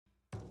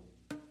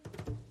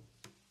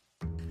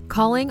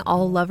Calling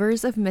all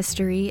lovers of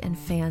mystery and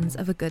fans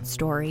of a good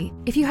story.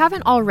 If you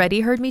haven't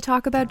already heard me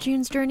talk about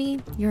June's Journey,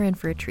 you're in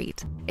for a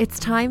treat. It's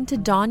time to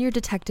don your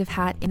detective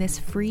hat in this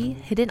free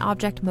hidden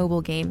object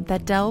mobile game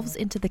that delves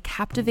into the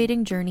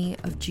captivating journey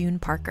of June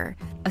Parker,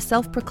 a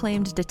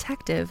self-proclaimed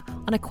detective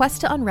on a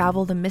quest to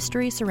unravel the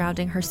mystery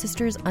surrounding her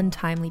sister's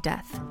untimely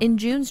death. In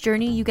June's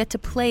Journey, you get to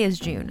play as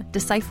June,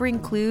 deciphering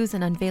clues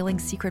and unveiling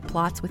secret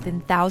plots within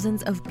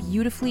thousands of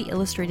beautifully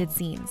illustrated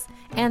scenes.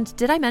 And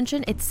did I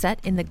mention it's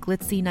set in the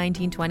glitzy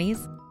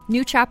 1920s?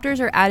 New chapters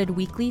are added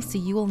weekly, so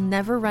you will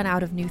never run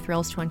out of new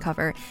thrills to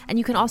uncover, and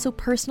you can also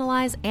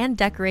personalize and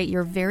decorate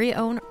your very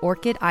own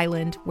Orchid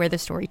Island where the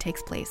story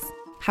takes place.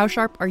 How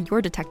sharp are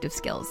your detective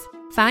skills?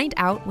 Find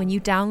out when you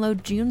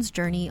download June's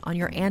Journey on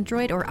your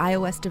Android or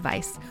iOS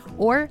device,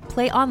 or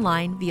play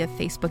online via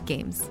Facebook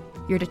Games.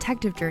 Your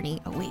detective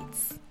journey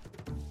awaits.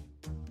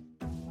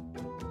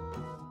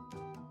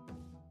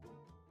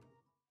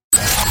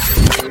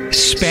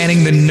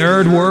 Spanning the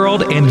nerd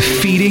world and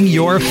feeding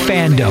your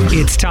fandom.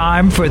 It's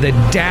time for the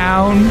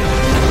Down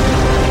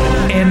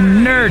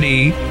and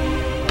Nerdy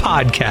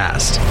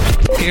podcast.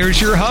 Here's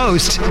your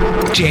host,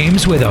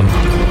 James Witham.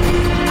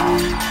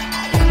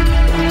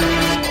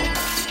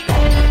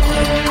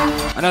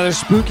 Another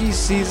spooky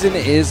season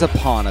is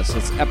upon us.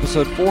 It's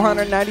episode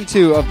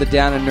 492 of the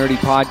Down and Nerdy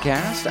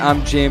podcast.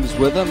 I'm James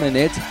Witham, and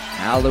it's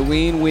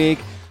Halloween week.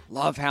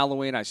 Love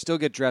Halloween. I still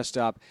get dressed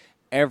up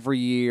every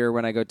year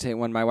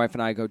when my wife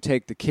and I go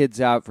take the kids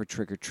out for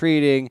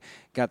trick-or-treating.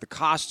 Got the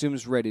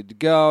costumes ready to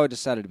go.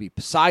 Decided to be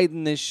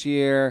Poseidon this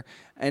year.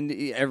 And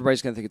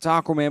everybody's going to think it's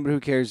Aquaman, but who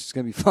cares? It's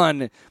going to be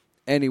fun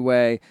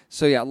anyway.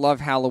 So yeah,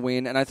 love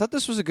Halloween. And I thought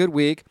this was a good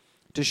week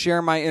to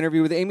share my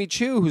interview with Amy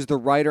Chu, who's the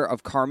writer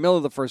of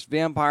Carmilla, the First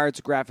Vampire. It's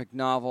a graphic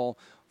novel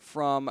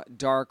from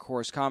Dark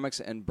Horse Comics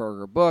and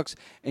Burger Books.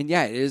 And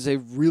yeah, it is a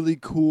really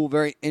cool,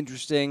 very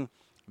interesting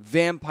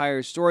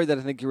vampire story that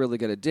I think you're really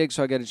going to dig,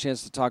 so I get a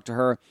chance to talk to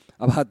her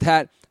about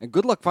that. And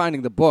good luck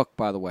finding the book,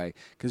 by the way,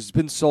 because it's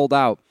been sold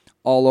out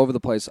all over the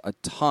place a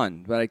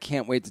ton, but I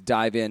can't wait to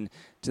dive in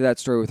to that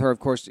story with her. Of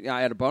course,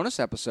 I had a bonus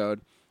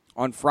episode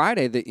on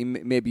Friday that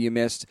maybe you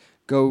missed.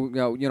 Go,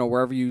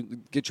 wherever you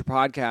get your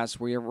podcasts,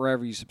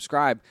 wherever you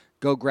subscribe,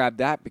 go grab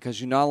that,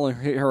 because you not only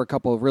hear a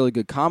couple of really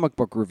good comic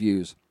book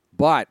reviews,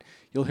 but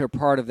you'll hear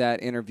part of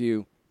that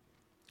interview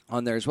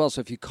on there as well.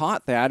 So if you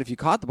caught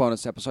the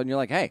bonus episode and you're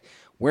like, hey,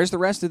 where's the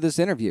rest of this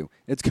interview?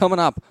 It's coming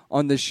up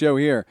on this show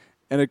here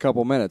in a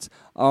couple minutes.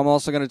 I'm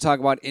also going to talk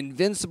about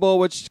Invincible,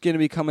 which is going to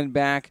be coming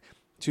back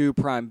to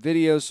Prime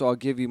Video. So I'll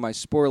give you my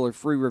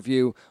spoiler-free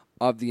review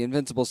of the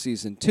Invincible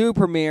Season 2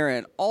 premiere,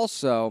 and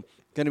also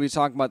going to be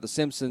talking about The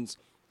Simpsons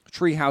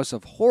Treehouse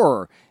of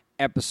Horror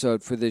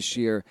episode for this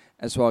year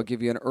as well. I'll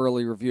give you an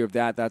early review of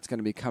that. That's going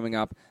to be coming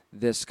up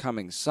this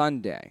coming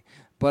Sunday.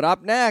 But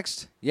up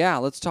next,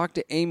 let's talk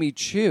to Amy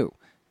Chu,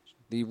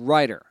 the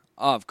writer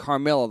of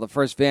Carmilla, the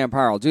First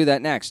Vampire. I'll do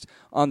that next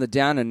on the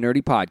Down and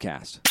Nerdy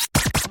podcast.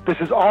 This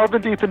is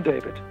Arvind Ethan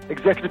David,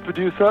 executive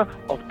producer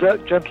of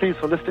Dirk Gently's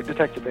Holistic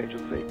Detective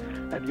Agency,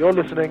 and you're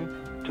listening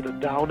to the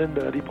Down and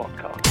Nerdy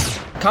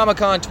podcast.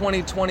 Comic-Con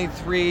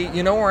 2023.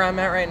 You know where I'm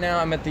at right now?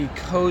 I'm at the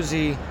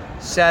cozy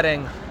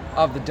setting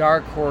of the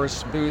Dark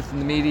Horse booth in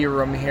the media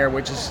room here,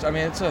 which is,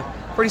 it's a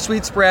pretty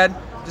sweet spread.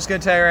 Just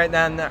going to tell you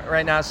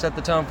right now, set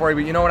the tone for you.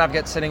 But you know what I've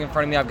got sitting in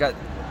front of me? I've got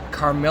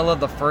Carmilla,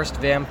 the First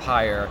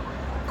Vampire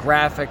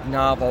graphic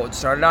novel. It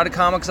started out at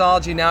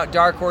Comixology, now at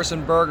Dark Horse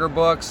and Burger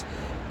Books.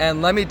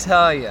 And let me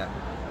tell you,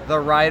 the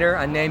writer,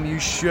 a name you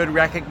should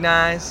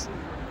recognize,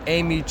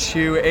 Amy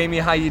Chu. Amy,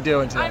 how you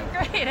doing today? I'm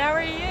great. How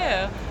are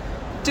you?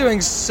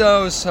 Doing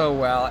so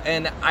well.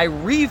 And I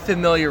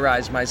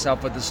re-familiarized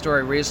myself with the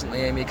story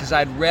recently, Amy, because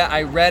I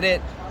read it,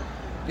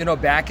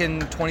 back in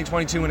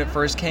 2022 when it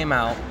first came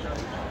out.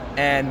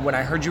 And when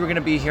I heard you were going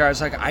to be here, I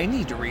was like, I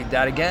need to read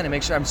that again and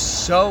make sure. I'm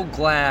so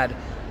glad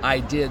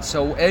I did.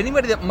 So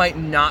anybody that might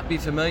not be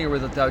familiar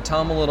with it, though,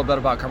 tell them a little bit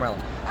about Carmilla.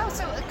 Oh,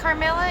 so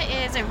Carmilla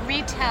is a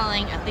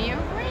retelling of the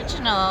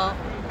original,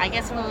 I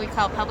guess what we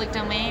call public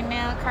domain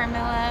now,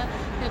 Carmilla,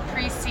 who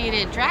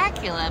preceded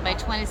Dracula by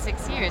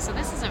 26 years. So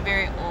this is a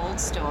very old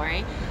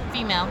story.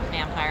 Female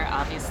vampire,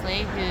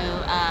 obviously, who,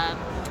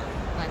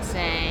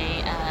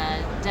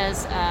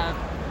 does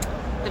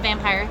the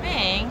vampire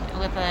thing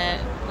with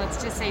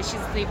let's just say she's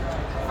the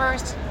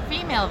first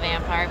female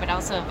vampire, but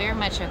also very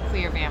much a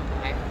queer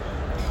vampire.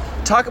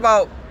 Talk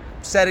about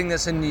setting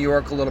this in New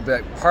York a little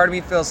bit. Part of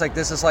me feels like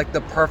this is like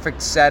the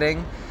perfect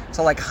setting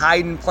to like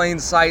hide in plain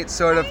sight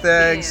sort of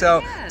thing.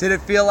 So did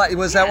it feel like,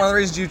 was that one of the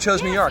reasons you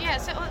chose New York? Yeah,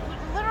 so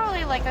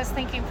literally, like I was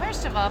thinking,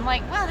 first of all, I'm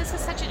like, wow, this is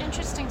such an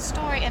interesting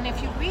story. And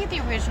if you read the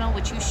original,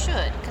 which you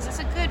should, because it's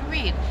a good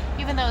read,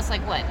 even though it's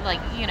like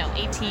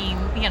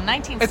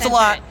 19th century. It's a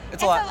lot.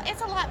 It's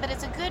a lot, but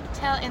it's a good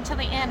tell until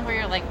the end where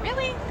you're like,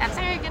 really? That's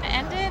how you're going to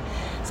end it?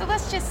 So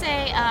let's just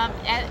say,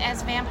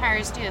 as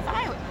vampires do, if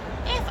I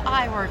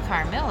were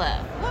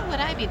Carmilla, what would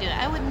I be doing?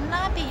 I would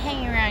not be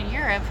hanging around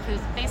Europe, who's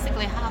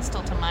basically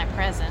hostile to my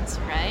presence,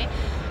 right?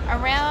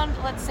 Around,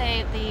 let's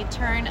say, the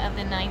turn of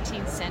the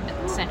 19th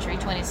century,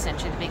 20th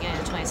century, the beginning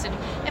of the 20th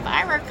century. If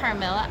I were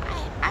Carmilla,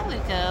 I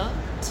would go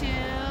to,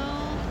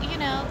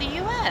 the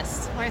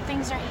U.S. where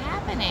things are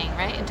happening,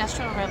 right?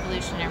 Industrial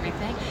Revolution and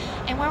everything.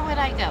 And where would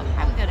I go?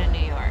 I would go to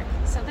New York.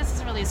 So this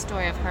is really a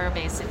story of her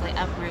basically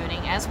uprooting,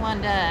 as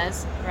one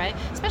does, right?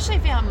 Especially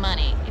if you have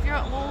money. If you're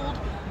an old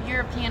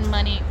European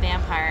money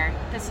vampire,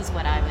 this is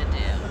what I would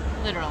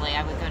do. Literally,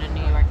 I would go to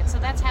New York. And so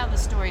that's how the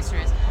story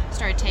sort of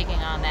started taking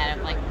on that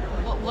of like,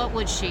 what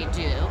would she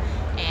do?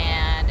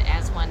 And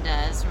as one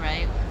does,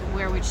 right,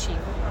 where would she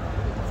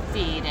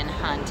feed and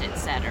hunt,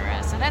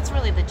 etc. So that's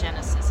really the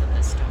genesis of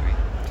this story.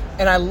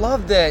 And I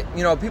love that,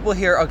 people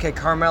hear, okay,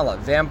 Carmilla,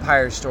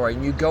 vampire story,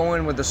 and you go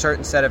in with a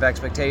certain set of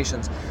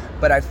expectations,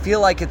 but I feel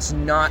like it's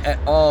not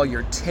at all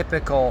your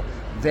typical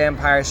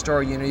vampire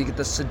story. You get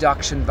the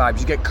seduction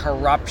vibes, you get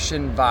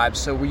corruption vibes.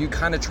 So were you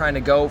kind of trying to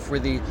go for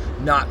the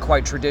not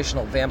quite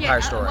traditional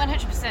vampire story?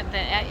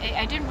 100%.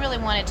 I didn't really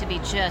want it to be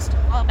just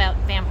all about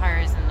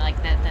vampires and like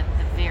the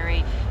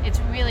very. It's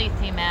really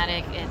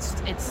thematic.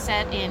 It's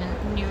set in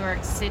New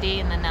York City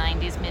in the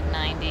 90s, mid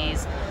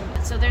 90s.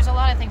 So there's a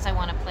lot of things I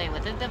want to play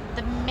with.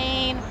 The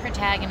main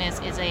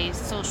protagonist is a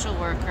social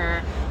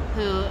worker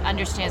who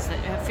understands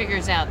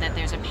figures out that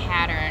there's a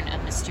pattern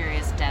of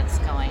mysterious deaths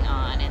going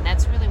on, and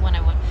that's really what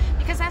I want,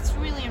 because that's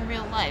really in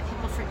real life.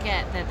 People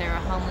forget that there are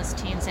homeless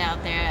teens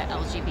out there,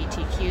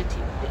 LGBTQ,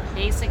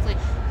 basically,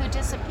 who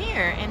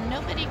disappear, and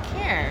nobody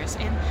cares.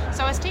 And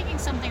so I was taking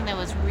something that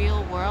was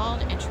real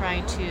world and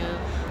trying to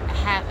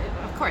have.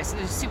 Of course,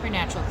 there's a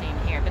supernatural theme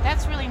here, but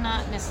that's really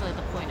not necessarily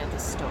the point of the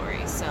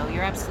story. So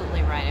you're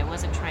absolutely right. I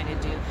wasn't trying to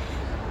do,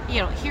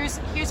 here's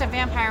a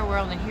vampire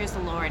world, and here's the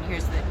lore, and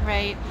here's the,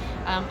 right?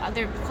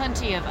 There are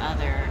plenty of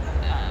other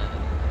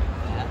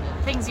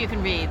things you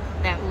can read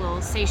that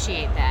will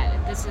satiate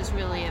that. This is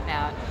really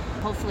about,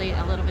 hopefully,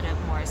 a little bit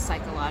of more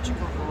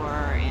psychological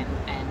horror, and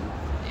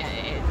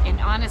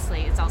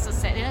honestly, it's also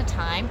set in a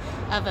time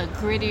of a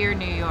grittier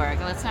New York.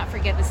 Let's not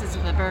forget this is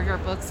the Berger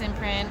Books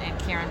imprint, and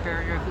Karen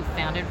Berger, who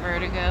founded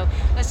Vertigo.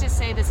 Let's just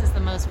say this is the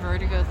most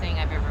Vertigo thing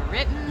I've ever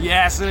written.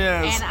 Yes, it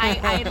is. And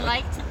I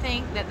like to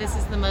think that this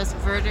is the most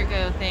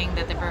Vertigo thing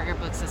that the Berger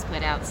Books has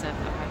put out so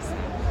far.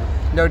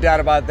 No doubt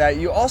about that.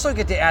 You also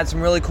get to add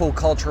some really cool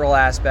cultural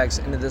aspects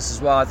into this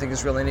as well. I think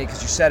it's really neat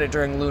because you said it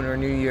during Lunar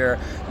New Year.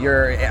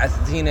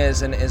 Athena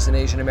is an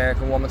Asian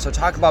American woman. So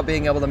talk about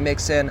being able to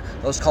mix in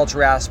those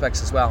cultural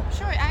aspects as well.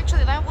 Sure.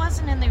 Actually, that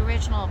wasn't in the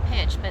original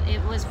pitch, but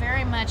it was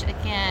very much,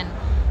 again,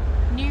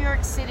 New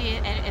York City.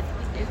 And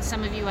if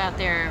some of you out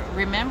there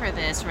remember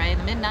this, right? In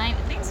the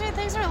mid-90s,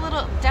 things are a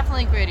little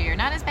definitely grittier.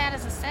 Not as bad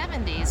as the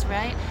 70s,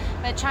 right?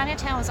 But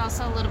Chinatown was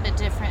also a little bit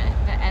different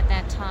at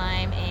that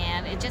time,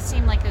 and it just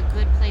seemed like a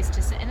good place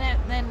to sit. And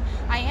then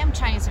I am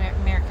Chinese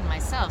American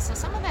myself, so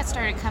some of that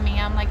started coming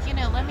out. I'm like,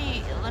 let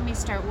me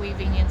start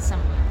weaving in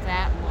some of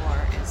that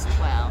lore as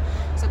well.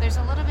 So there's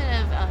a little bit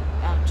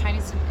of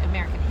Chinese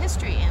American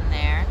history in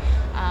there,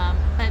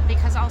 but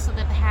because also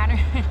the pattern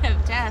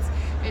of death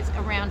is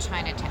around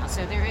Chinatown.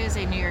 So there is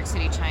a New York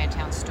City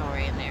Chinatown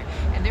story in there,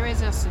 and there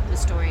is also the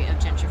story of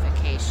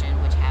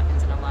gentrification, which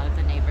happens in a lot of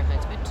the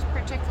neighborhoods, but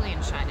particularly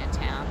in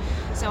Chinatown.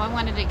 So I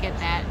wanted to get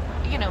that.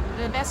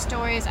 The best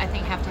stories I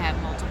think have to have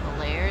multiple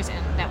layers,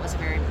 and that was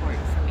very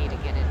important for me to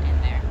get it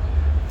in there.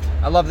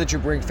 I love that you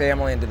bring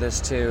family into this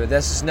too.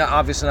 This is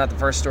obviously not the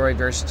first story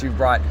you've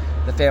brought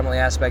the family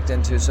aspect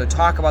into. So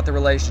talk about the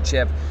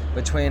relationship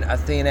between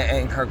Athena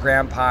and her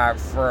grandpa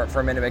for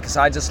a minute, because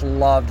I just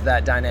loved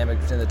that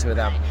dynamic between the two of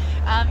them.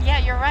 Yeah,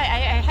 you're right.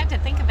 I had to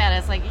think about it.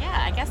 It's like,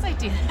 yeah, I guess I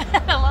do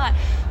that a lot.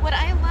 What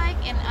I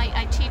like, and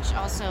I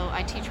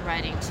teach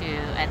writing too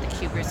at the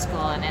Kubrick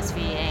School and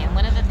SVA, and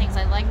one of the things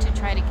I like to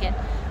try to get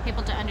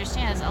people to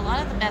understand is a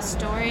lot of the best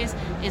stories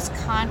is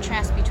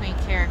contrast between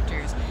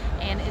characters.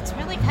 And it's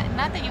really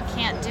not that you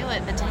can't do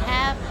it, but to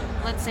have,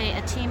 let's say,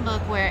 a team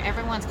book where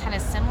everyone's kind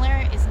of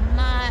similar is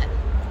not,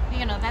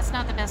 that's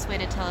not the best way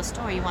to tell a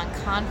story. You want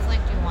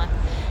conflict,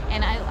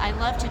 and I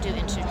love to do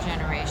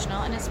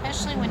intergenerational, and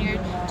especially when you're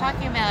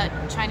talking about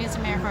Chinese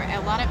American or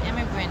a lot of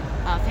immigrant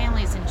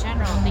families in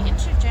general, the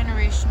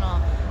intergenerational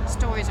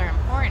stories are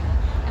important.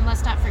 And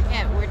let's not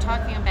forget, we're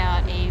talking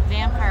about a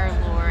vampire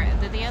lore.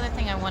 The other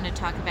thing I want to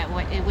talk about,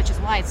 which is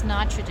why it's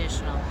not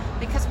traditional,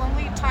 because when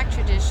we talk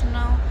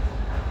traditional,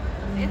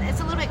 it's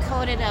a little bit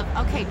coded of,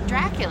 okay,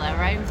 Dracula,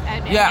 right?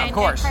 Of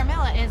course. And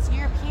Carmilla is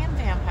European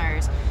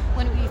vampires.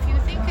 If you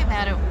think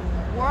about it,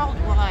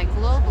 worldwide,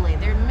 globally,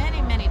 there are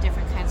many, many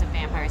different kinds of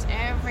vampires.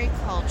 Every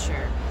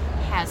culture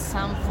has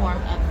some form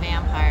of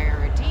vampire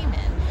or demon.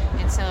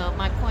 And so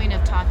my point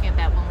of talking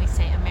about when we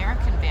say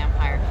American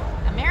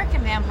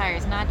vampire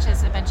is not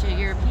just a bunch of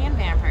European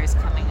vampires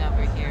coming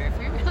over here. If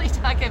we really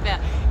talk about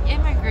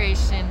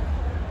immigration,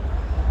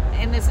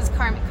 and this is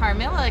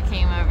Carmilla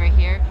came over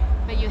here,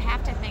 but you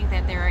have to think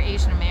that there are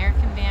Asian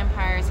American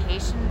vampires,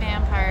 Haitian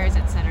vampires,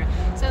 etc.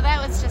 So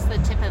that was just the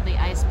tip of the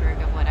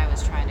iceberg of what I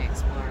was trying to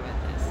explore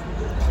with this.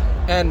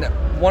 And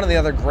one of the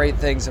other great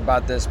things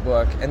about this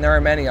book, and there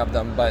are many of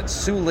them, but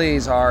Sue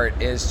Lee's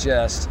art is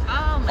just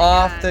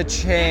off the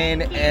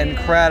chain,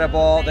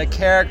 incredible. The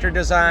character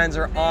designs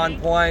are on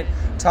point.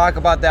 talk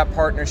about that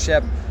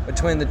partnership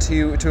between the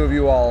two of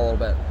you all a little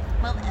bit.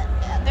 Well,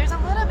 there's a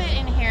little bit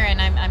in here,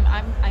 and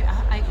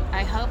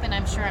I hope and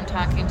I'm sure I'm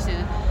talking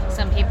to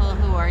some people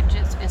who are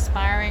just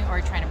aspiring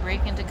or trying to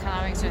break into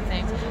comics or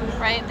things,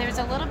 right? There's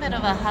a little bit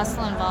of a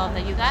hustle involved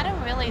that you got to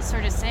really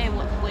sort of say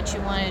what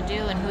you want to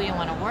do and who you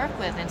want to work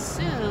with. And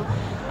Sue,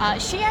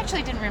 she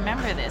actually didn't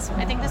remember this.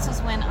 I think this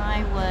was when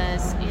I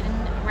was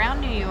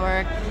around New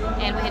York,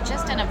 and we had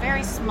just done a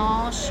very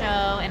small show,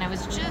 and I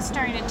was just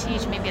starting to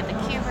teach maybe at the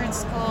Kubert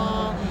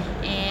School,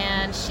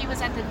 and she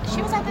was at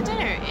the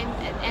dinner,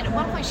 and at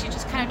one point she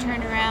just kind of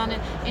turned around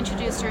and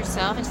introduced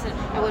herself and said,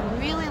 "I would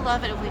really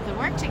love it if we could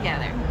work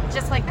together,"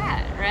 just like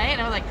that, right?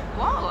 And I was like,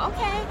 "Whoa,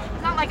 okay."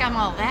 It's not like I'm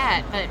all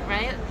that, but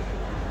right.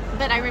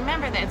 But I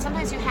remember that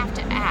sometimes you have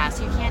to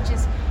ask. You can't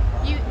just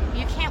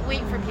you can't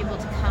wait for people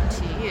to come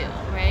to you,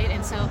 right?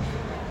 And so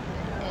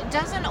it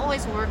doesn't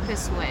always work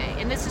this way,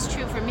 and this is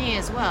true for me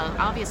as well.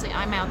 Obviously,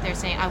 I'm out there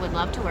saying I would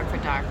love to work for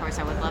Dark Horse.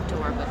 I would love to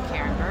work with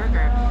Karen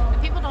Berger.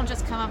 But people don't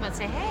just come up and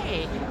say,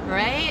 "Hey,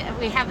 right?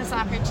 We have this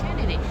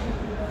opportunity."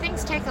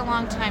 Things take a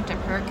long time to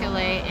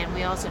percolate, and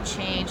we also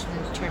change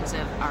in terms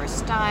of our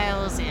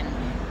styles and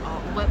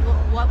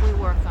what we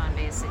work on,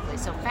 basically.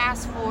 So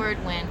fast forward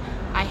when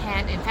I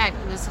had, in fact,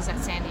 this was at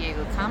San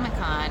Diego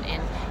Comic-Con,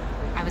 and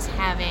I was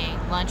having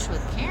lunch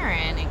with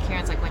Karen, and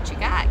Karen's like, "What you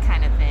got?"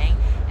 kind of thing.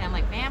 And I'm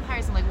like,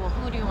 "Vampires." I'm like, "Well,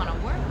 who do you want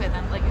to work with?"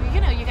 I'm like,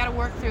 you got to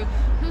work through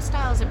whose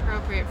style is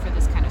appropriate for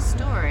this kind of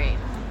story.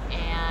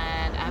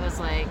 And I was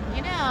like,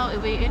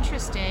 it'd be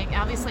interesting.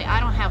 Obviously, I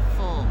don't have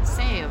full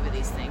say over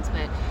these things,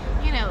 but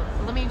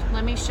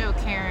let me show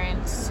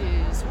Karen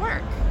Sue's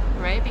work,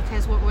 right?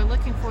 Because what we're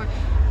looking for,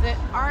 the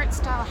art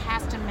style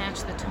has to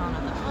match the tone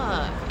of the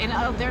book.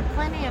 And there are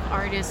plenty of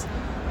artists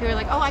who are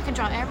like, "Oh, I can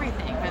draw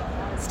everything," but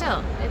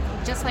still,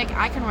 just like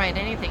I can write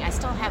anything, I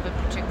still have a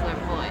particular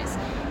voice.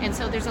 And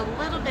so there's a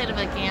little bit of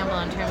a gamble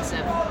in terms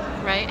of,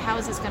 right, how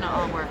is this going to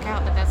all work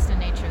out? But that's the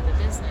nature of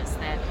the business,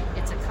 that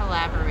it's a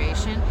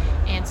collaboration.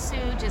 And Sue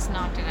just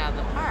knocked it out of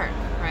the park,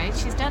 right?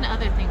 She's done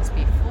other things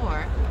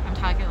before. I'm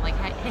talking like,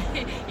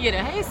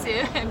 "Hey,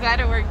 Sue, I'm glad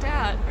it worked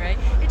out," right?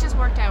 It just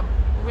worked out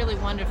really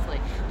wonderfully.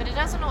 But it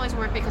doesn't always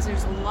work because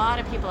there's a lot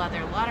of people out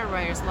there, a lot of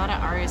writers, a lot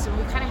of artists, and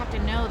we kind of have to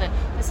know that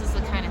this is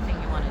the kind of thing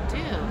you want to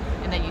do,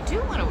 and that you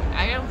do want to work.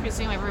 I don't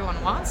presume everyone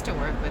wants to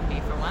work with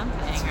me, for one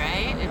thing,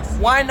 right?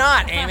 Why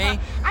not, Amy?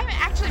 I'm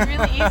actually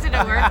really easy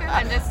to work with.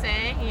 I'm just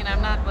saying,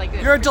 I'm not like...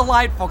 You're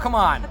delightful, come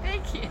on.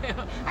 Thank you.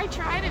 I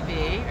try to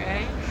be,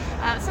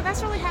 right? So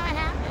that's really how it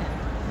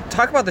happened.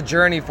 Talk about the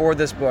journey for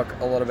this book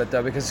a little bit,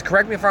 though, because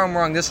correct me if I'm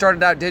wrong, this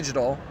started out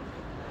digital.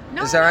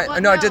 No, is that right? Well,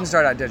 no, it didn't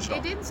start out digital.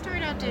 It didn't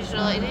start out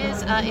digital. It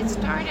is. It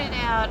started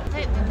out.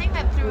 The thing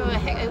that threw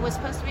it was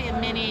supposed to be a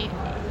mini,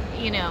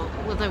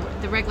 with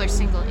the regular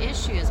single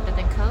issues, but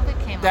then COVID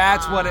came along.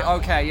 That's what it.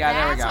 Okay, yeah,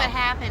 there we go. That's what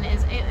happened.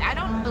 I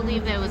don't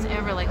believe that it was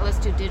ever like, let's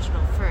do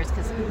digital first,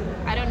 because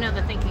I don't know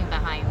the thinking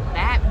behind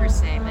that per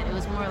se, but it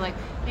was more like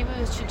maybe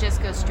we should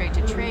just go straight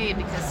to trade,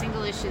 because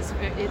single issues,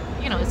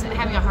 it's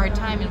having a hard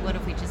time. And what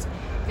if we just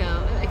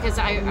go, because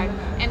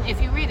and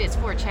if you read it, it's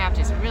 4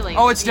 chapters, really.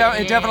 Oh, it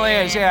definitely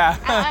is, yeah.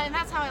 And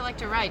that's how I like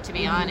to write, to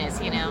be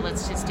honest.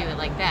 Let's just do it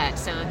like that.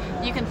 So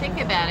you can think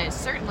about it.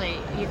 Certainly,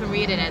 you can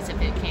read it as if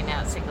it came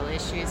out single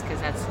issues, because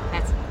that's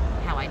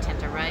how I tend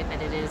to write.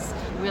 But it is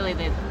really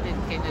the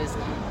goodness.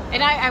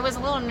 And I was a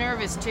little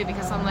nervous too,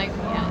 because I'm like,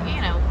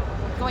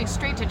 going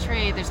straight to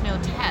trade, there's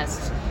no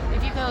test.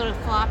 If you go to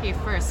floppy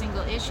first,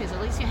 single issues,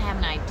 at least you have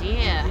an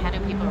idea how do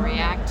people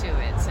react to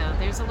it. So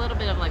there's a little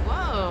bit of like,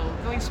 whoa,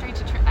 going straight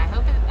to trade. I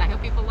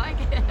hope people like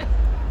it.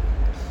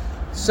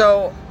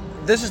 So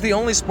this is the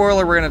only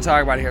spoiler we're going to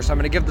talk about here. So I'm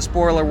going to give the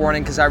spoiler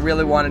warning because I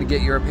really wanted to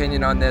get your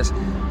opinion on this.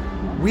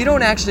 We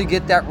don't actually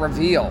get that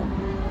reveal,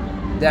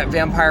 that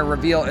vampire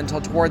reveal,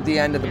 until toward the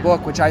end of the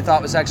book, which I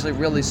thought was actually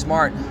really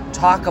smart.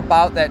 Talk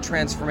about that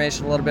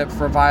transformation a little bit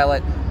for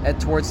Violet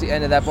towards the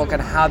end of that book,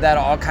 and how that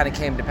all kind of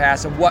came to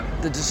pass, and what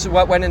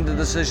went into the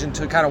decision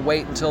to kind of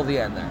wait until the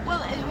end there.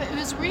 Well, it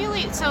was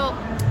really, so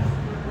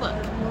look,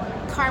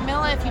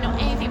 Carmilla, if you know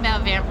anything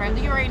about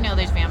vampires, you already know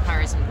there's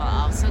vampires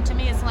involved. So to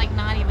me, it's like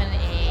not even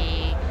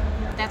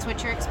that's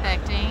what you're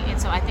expecting. And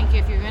so I think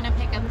if you're going to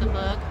pick up the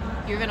book,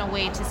 you're going to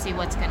wait to see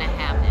what's going to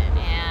happen.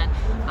 And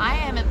I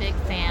am a big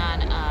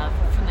fan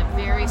of, from the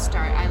very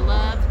start, I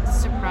love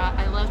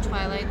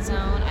Twilight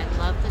Zone. I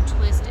love the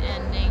twist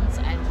endings.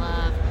 I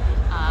love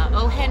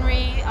O.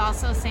 Henry,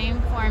 also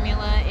same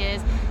formula,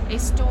 is a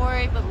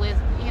story but with,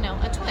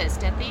 a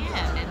twist at the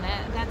end. And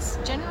that's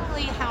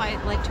generally how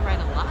I like to write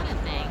a lot of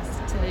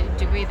things, to the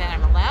degree that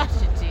I'm allowed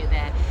to do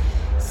that.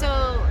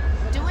 So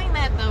doing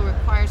that, though,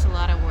 requires a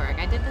lot of work.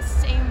 I did the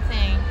same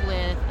thing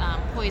with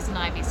Poison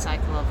Ivy's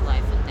Cycle of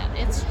Life and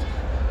Death.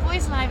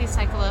 Poison Ivy's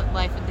Cycle of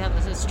Life and Death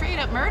is a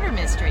straight-up murder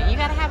mystery. You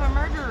got to have a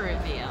murder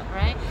reveal,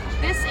 right?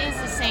 This is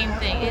the same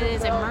thing. It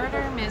is a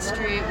murder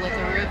mystery with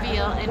a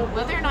reveal, and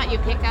whether or not you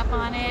pick up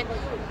on it,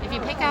 if you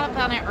pick up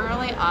on it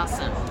early,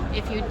 awesome.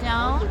 If you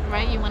don't,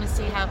 right, you want to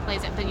see how it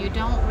plays out, but you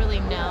don't really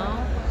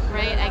know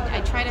right?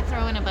 I try to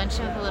throw in a bunch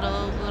of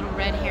little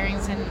red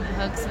herrings and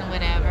hooks and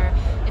whatever.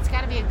 It's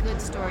got to be a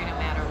good story no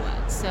matter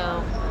what.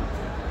 So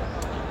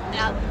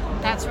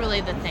that's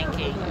really the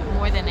thinking,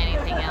 more than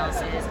anything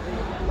else, is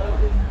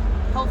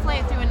hopefully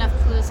I threw enough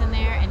clues in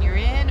there and you're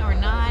in or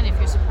not. If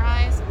you're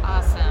surprised,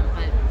 awesome.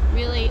 But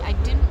really, I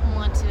didn't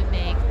want to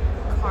make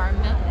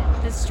Carmilla,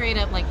 this straight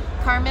up, like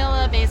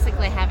Carmilla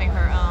basically having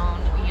her own,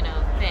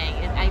 thing.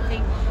 I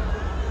think,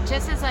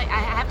 just as I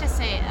have to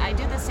say, I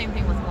do the same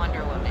thing with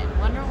Wonder Woman.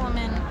 Wonder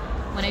Woman,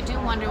 when I do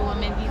Wonder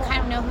Woman, you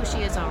kind of know who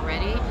she is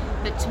already,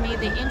 but to me,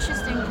 the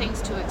interesting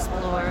things to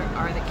explore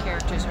are the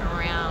characters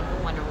around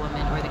Wonder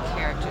Woman, or the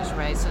characters,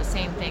 right? So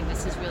same thing,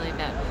 this is really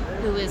about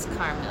who is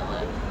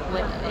Carmilla.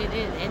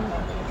 And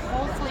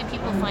hopefully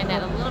people find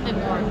that a little bit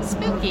more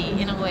spooky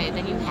in a way,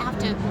 that you have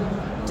to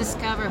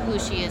discover who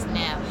she is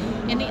now.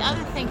 And the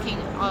other thinking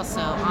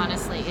also,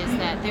 honestly, is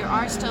that there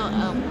are still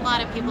a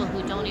lot of people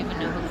who don't even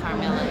know who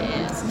Carmilla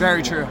is.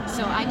 Very true.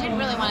 So I didn't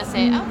really want to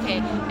say, okay,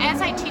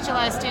 as I teach a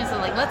lot of students,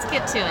 I'm like, let's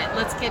get to it.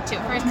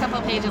 First couple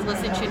of pages,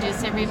 let's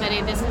introduce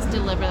everybody. This is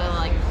deliberately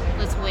like,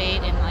 let's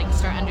wait and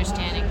start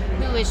understanding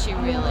who is she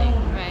really,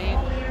 right?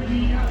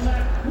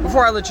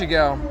 Before I let you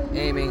go,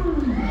 Amy,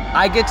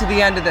 I get to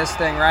the end of this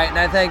thing, right? And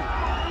I think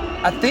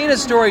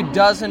Athena's story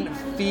doesn't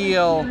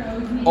feel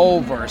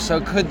over.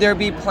 So could there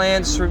be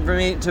plans for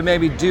me to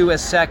maybe do a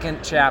second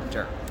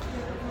chapter?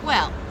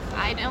 Well,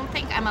 I don't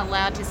think I'm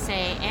allowed to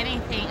say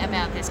anything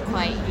about this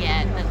quite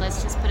yet, but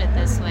let's just put it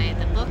this way.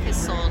 The book is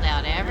sold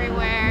out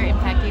everywhere. In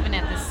fact, even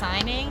at the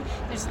signing,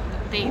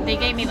 they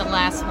gave me the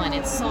last one.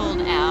 It's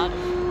sold out.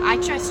 I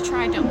just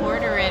tried to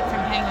order it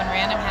from Penguin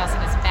Random House,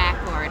 and it's back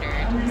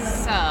ordered.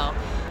 So,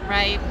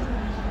 right?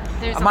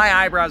 My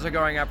eyebrows are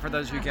going up for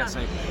those who can't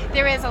see.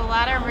 There is a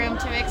lot of room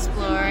to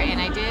explore, and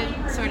I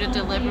did sort of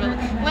deliberately.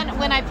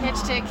 When I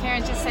pitched it,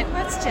 Karen just said,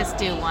 let's just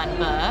do one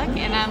book.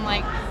 And I'm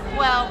like,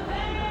 well,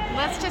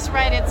 let's just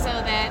write it so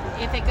that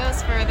if it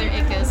goes further,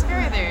 it goes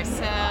further.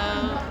 So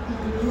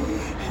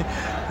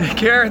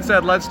Karen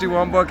said, let's do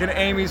one book, and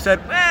Amy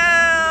said,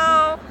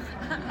 well,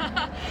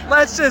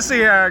 let's just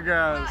see how it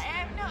goes.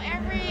 Well,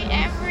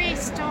 every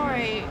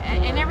story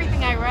and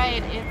everything I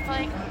write, it's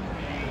like,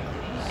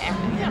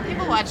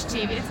 people watch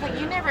TV. It's like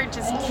you never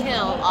just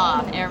kill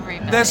off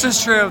everybody. This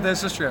is true.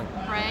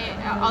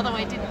 Right? Although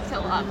I did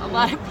kill off a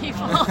lot of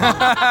people.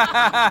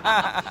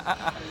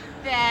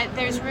 That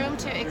there's room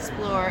to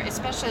explore,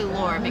 especially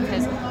lore,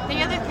 because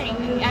the other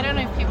thing, I don't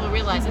know if people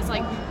realize, it's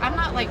like, I'm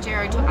not like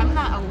Jared, I'm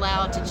not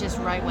allowed to just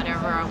write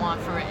whatever I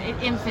want for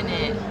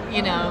infinite,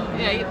 you're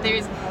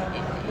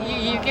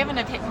given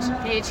a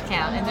page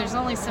count, and there's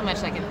only so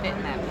much I can fit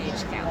in that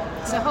page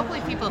count. So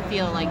hopefully people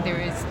feel like there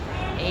is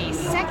a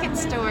second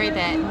story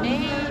that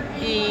may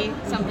be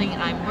something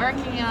I'm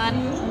working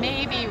on,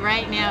 maybe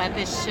right now at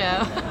this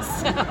show.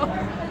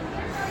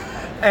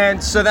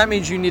 And so that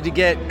means you need to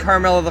get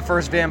Carmilla the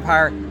First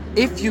Vampire,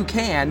 if you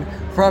can,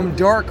 from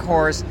Dark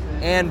Horse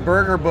and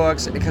Burger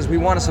Books, because we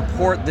want to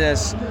support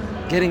this,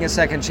 getting a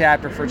second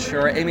chapter for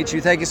sure. Amy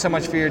Chu, thank you so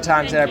much for your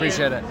time today. I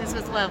appreciate it. This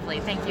was lovely.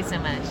 Thank you so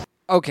much.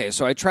 Okay,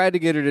 so I tried to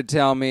get her to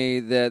tell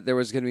me that there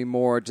was going to be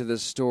more to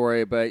this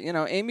story, but,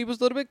 Amy was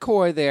a little bit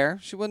coy there.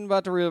 She wasn't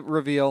about to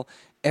reveal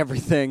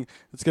everything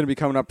that's going to be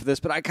coming up for this,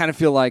 but I kind of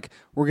feel like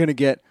we're going to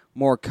get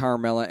more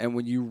Carmilla, and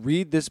when you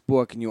read this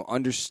book and you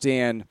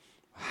understand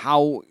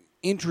how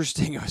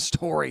interesting a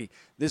story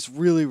this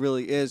really,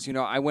 really is,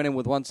 I went in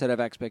with one set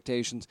of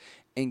expectations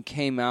and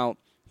came out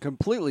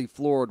completely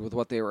floored with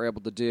what they were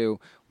able to do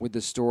with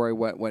the story,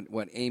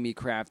 what Amy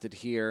crafted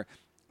here,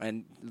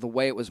 and the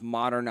way it was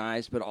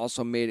modernized, but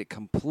also made it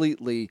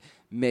completely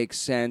make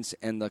sense.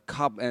 And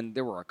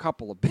there were a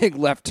couple of big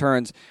left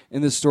turns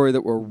in this story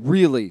that were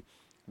really,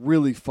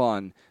 really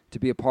fun to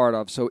be a part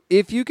of. So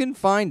if you can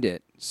find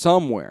it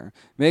somewhere,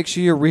 make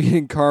sure you're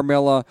reading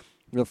Carmilla,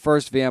 the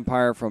First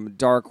Vampire, from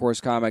Dark Horse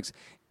Comics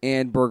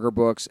and Burger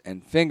Books.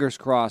 And fingers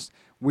crossed,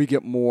 we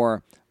get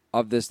more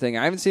of this thing.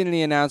 I haven't seen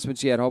any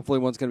announcements yet. Hopefully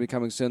one's going to be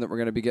coming soon that we're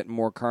going to be getting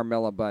more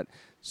Carmilla, but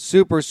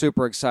super,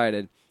 super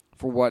excited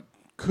for what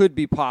could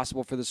be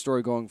possible for the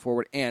story going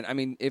forward. And,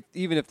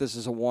 even if this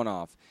is a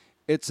one-off,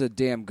 it's a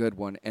damn good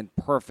one and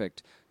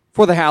perfect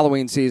for the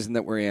Halloween season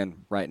that we're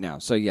in right now.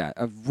 So, yeah,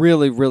 a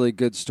really, really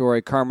good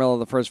story. Carmilla,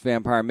 the First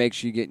Vampire. Make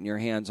sure you get your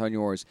hands on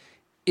yours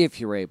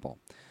if you're able.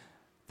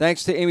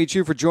 Thanks to Amy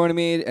Chu for joining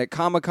me at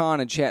Comic-Con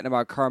and chatting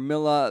about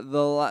Carmilla,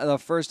 the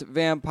First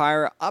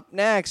Vampire. Up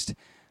next,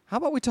 how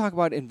about we talk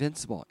about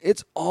Invincible?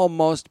 It's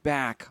almost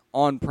back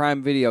on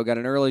Prime Video. Got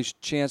an early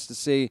chance to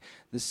see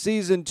the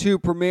Season 2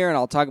 premiere, and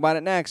I'll talk about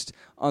it next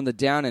on the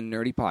Down and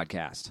Nerdy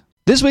Podcast.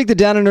 This week, the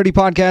Down and Nerdy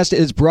Podcast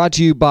is brought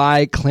to you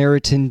by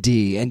Claritin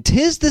D. And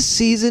 'tis the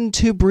season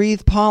to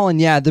breathe pollen.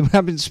 Yeah,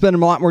 I've been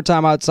spending a lot more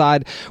time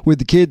outside with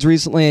the kids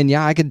recently, and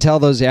yeah, I can tell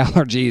those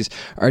allergies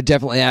are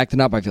definitely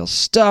acting up. I feel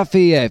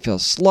stuffy, I feel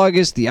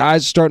sluggish, the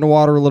eyes are starting to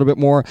water a little bit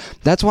more.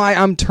 That's why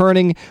I'm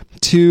turning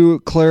to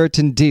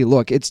Claritin D.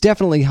 Look, it's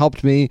definitely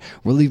helped me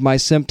relieve my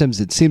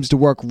symptoms. It seems to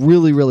work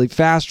really, really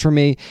fast for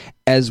me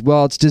as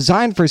well. It's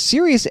designed for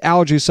serious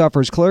allergy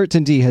sufferers.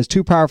 Claritin D has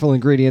 2 powerful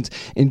ingredients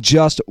in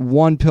just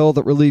one pill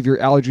that relieve your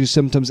allergy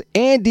symptoms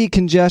and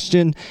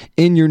decongestion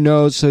in your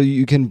nose so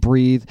you can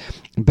breathe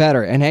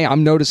better. And hey,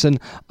 I'm noticing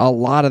a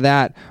lot of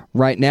that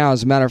right now.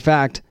 As a matter of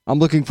fact, I'm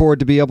looking forward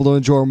to be able to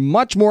enjoy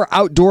much more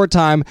outdoor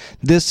time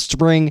this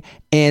spring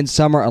and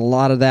summer. A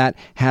lot of that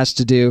has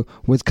to do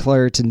with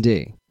Claritin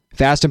D.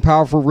 Fast and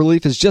powerful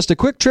relief is just a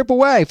quick trip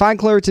away. Find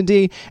Claritin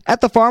D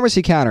at the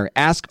pharmacy counter.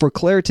 Ask for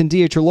Claritin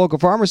D at your local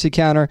pharmacy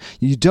counter.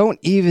 You don't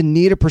even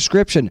need a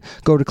prescription.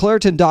 Go to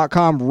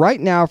Claritin.com right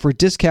now for a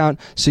discount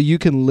so you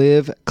can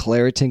live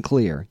Claritin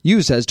Clear.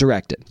 Use as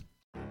directed.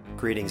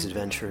 Greetings,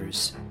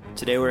 adventurers.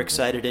 Today we're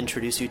excited to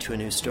introduce you to a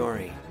new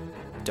story,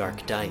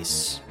 Dark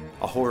Dice,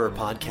 a horror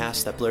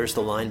podcast that blurs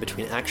the line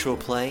between actual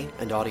play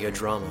and audio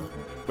drama,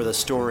 where the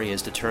story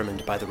is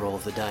determined by the roll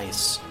of the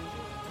dice.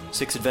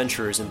 6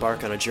 adventurers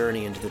embark on a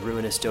journey into the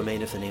ruinous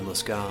domain of the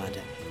Nameless God.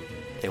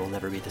 They will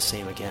never be the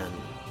same again.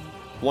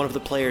 One of the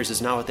players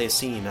is not what they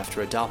seem after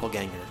a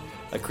doppelganger,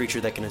 a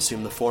creature that can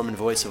assume the form and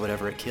voice of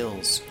whatever it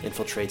kills,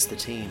 infiltrates the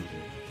team.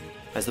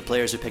 As the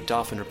players are picked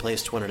off and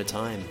replaced one at a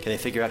time, can they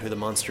figure out who the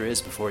monster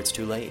is before it's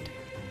too late?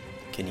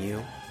 Can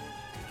you?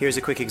 Here's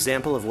a quick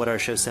example of what our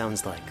show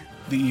sounds like.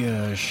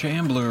 The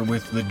shambler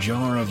with the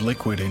jar of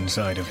liquid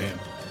inside of him.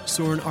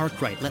 Soren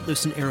Arkwright let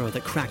loose an arrow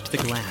that cracked the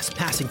glass,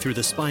 passing through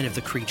the spine of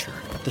the creature.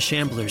 The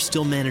shambler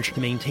still managed to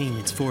maintain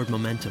its forward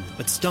momentum,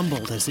 but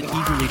stumbled as it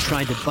eagerly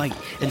tried to bite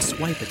and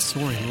swipe at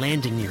Soren,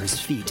 landing near his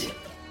feet.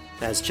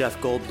 As Jeff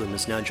Goldblum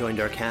has now joined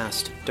our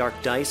cast, Dark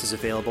Dice is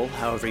available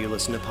however you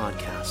listen to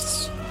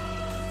podcasts.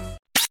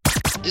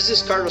 This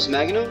is Carlos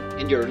Magno,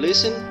 and you're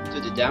listening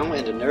to the Down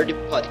and the Nerdy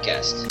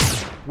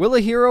podcast. Will a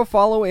hero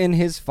follow in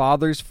his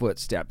father's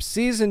footsteps?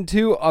 Season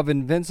 2 of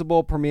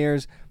Invincible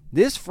premieres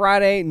this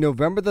Friday,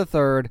 November the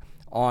 3rd,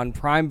 on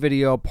Prime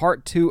Video,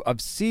 part 2 of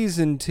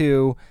Season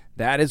 2.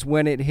 That is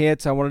when it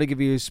hits. I wanted to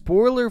give you a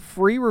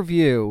spoiler-free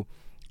review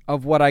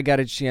of what I got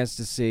a chance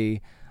to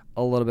see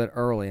a little bit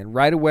early. And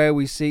right away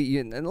we see,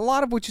 and a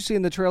lot of what you see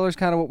in the trailer is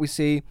kind of what we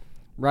see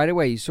right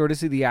away. You sort of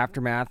see the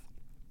aftermath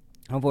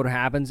of what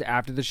happens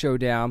after the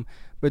showdown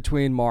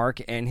between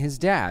Mark and his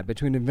dad,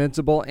 between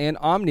Invincible and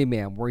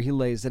Omni-Man, where he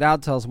lays it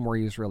out, tells him where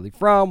he's really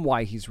from,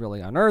 why he's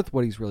really on Earth,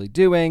 what he's really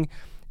doing.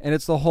 And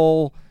it's the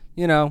whole,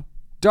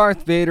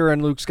 Darth Vader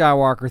and Luke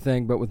Skywalker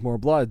thing, but with more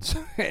bloods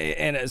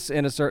in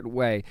a certain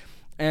way.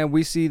 And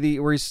we see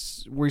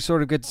we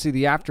sort of get to see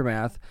the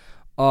aftermath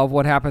of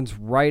what happens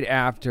right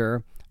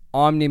after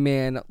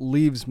Omni-Man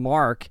leaves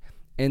Mark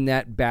in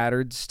that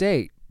battered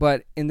state.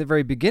 But in the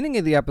very beginning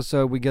of the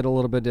episode, we get a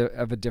little bit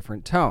of a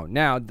different tone.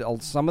 Now,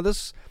 some of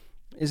this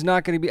is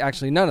not going to be,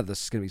 actually none of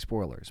this is going to be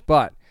spoilers,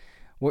 but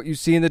what you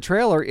see in the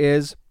trailer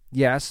is,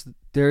 yes,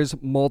 there's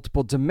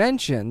multiple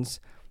dimensions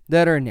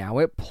that are now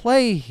at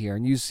play here.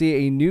 And you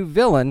see a new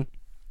villain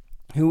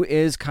who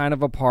is kind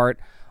of a part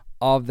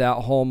of that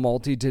whole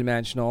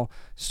multi-dimensional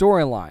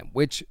storyline,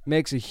 which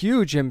makes a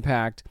huge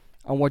impact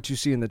on what you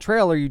see in the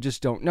trailer. You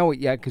just don't know it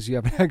yet because you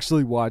haven't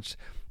actually watched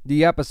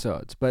the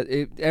episodes. But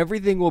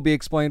everything will be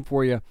explained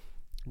for you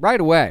right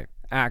away,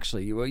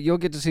 actually. You'll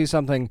get to see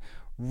something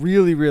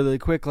really, really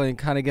quickly and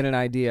kind of get an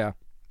idea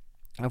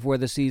of where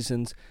the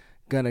season's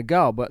going to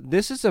go. But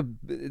this is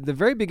the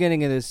very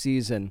beginning of this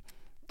season.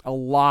 A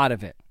lot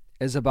of it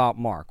is about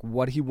Mark,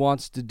 what he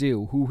wants to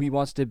do, who he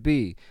wants to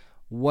be,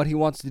 what he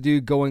wants to do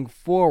going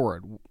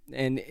forward,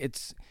 and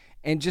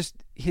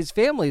just his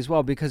family as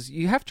well, because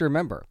you have to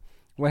remember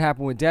what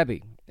happened with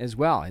Debbie as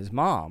well, his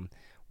mom,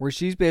 where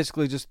she's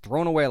basically just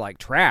thrown away like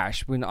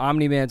trash when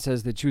Omni-Man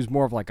says that she was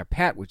more of like a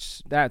pet,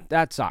 which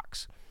that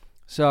sucks.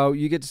 So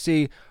you get to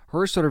see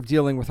her sort of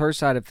dealing with her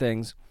side of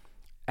things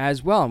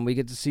as well, and we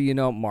get to see,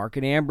 Mark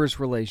and Amber's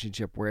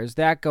relationship. Where is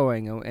that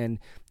going? And,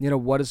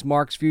 what does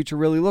Mark's future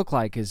really look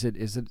like? Is it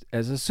as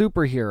a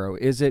superhero?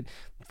 Is it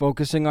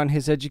focusing on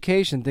his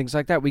education? Things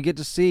like that. We get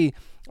to see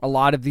a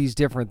lot of these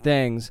different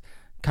things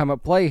come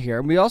at play here.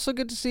 And we also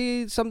get to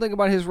see something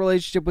about his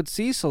relationship with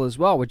Cecil as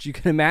well, which you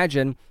can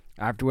imagine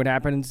after what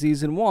happened in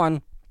season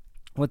 1,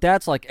 what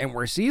that's like, and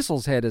where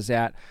Cecil's head is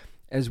at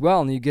as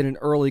well. And you get an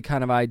early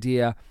kind of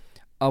idea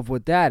of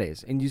what that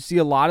is. And you see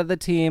a lot of the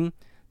team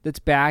that's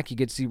back. You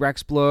get to see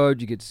Rexplode,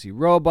 you get to see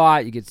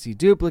Robot, you get to see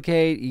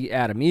Duplicate,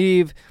 Adam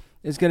Eve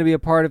is going to be a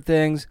part of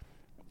things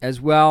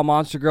as well,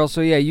 Monster Girl.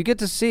 So yeah, you get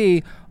to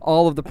see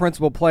all of the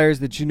principal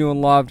players that you knew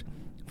and loved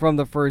from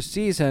the first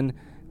season,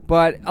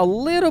 but a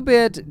little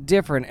bit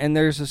different. And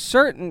there's a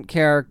certain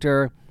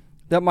character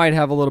that might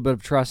have a little bit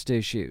of trust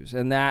issues,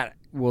 and that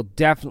will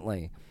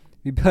definitely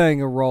be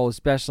playing a role,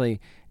 especially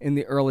in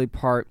the early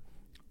part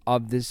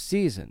of this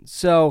season.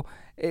 So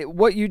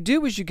what you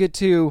do is you get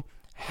to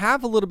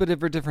have a little bit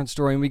of a different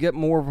story, and we get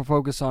more of a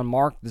focus on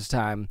Mark this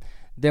time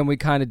than we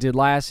kind of did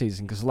last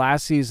season, because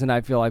last season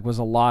I feel like was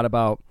a lot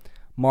about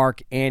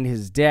Mark and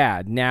his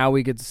dad. Now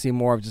we get to see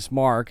more of just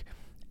Mark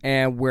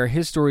and where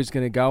his story is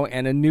going to go,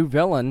 and a new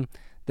villain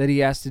that he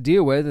has to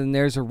deal with, and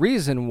there's a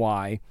reason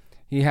why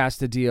he has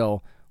to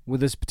deal with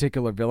this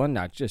particular villain,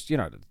 not just,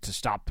 to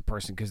stop the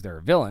person because they're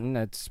a villain.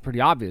 That's pretty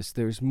obvious.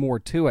 There's more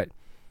to it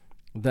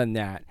than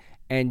that.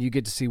 And you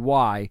get to see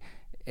why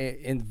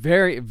in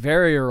very,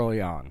 very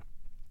early on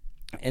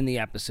in the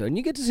episode. And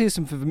you get to see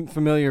some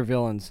familiar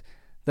villains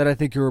that I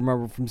think you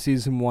remember from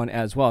season 1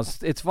 as well.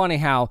 It's funny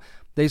how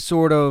they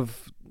sort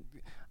of,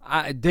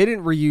 they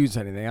didn't reuse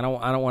anything. I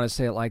don't want to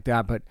say it like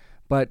that,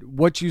 but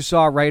what you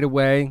saw right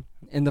away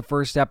in the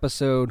first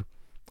episode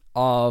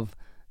of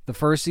the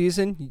first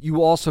season,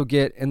 you also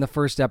get in the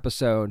first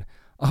episode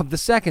of the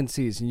second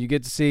season. You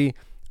get to see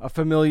a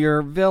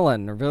familiar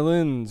villain or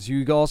villains.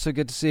 You also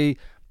get to see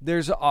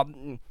there's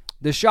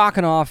the shock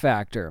and awe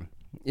factor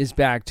is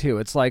back too.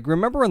 It's like,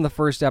 remember in the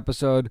first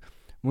episode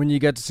when you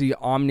get to see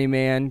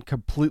Omni-Man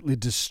completely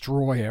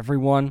destroy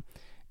everyone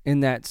in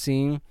that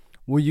scene?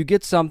 Well, you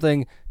get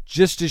something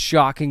just as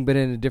shocking but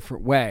in a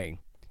different way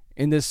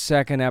in this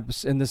second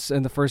episode,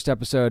 in the first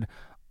episode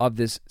of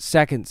this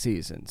second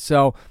season.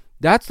 So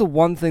that's the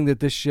one thing that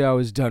this show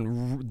has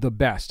done the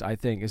best, I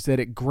think, is that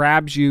it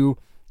grabs you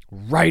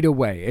right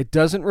away. It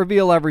doesn't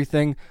reveal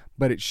everything,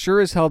 but it sure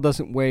as hell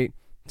doesn't wait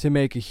to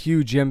make a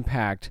huge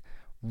impact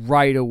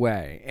right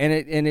away. And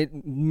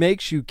it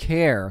makes you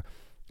care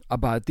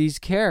about these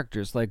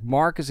characters. Like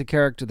Mark is a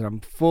character that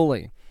I'm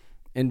fully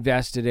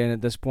invested in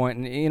at this point,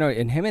 and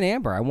in him and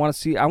Amber, I want to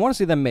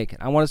see them make it.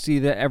 I want to see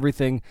that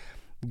everything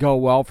go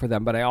well for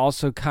them. But I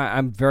also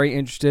I'm very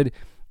interested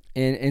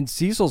in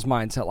Cecil's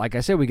mindset. Like I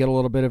said, we get a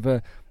little bit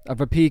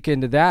of a peek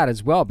into that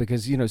as well,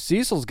 because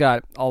Cecil's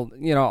got a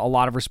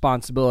lot of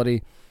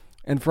responsibility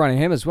in front of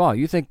him as well.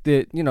 You think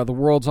that the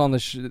world's on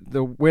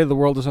the way the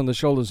world is on the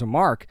shoulders of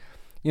Mark.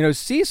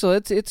 Cecil,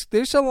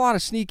 there's a lot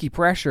of sneaky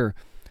pressure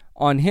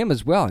on him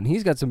as well, and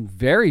he's got some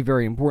very,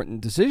 very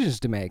important decisions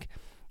to make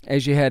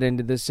as you head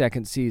into this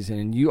second season.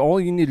 And all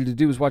you needed to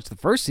do was watch the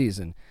first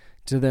season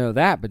to know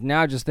that. But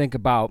now just think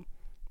about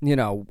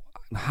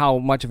how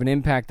much of an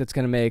impact that's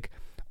going to make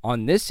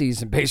on this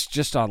season based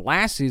just on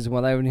last season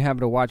without even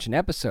having to watch an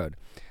episode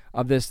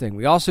of this thing.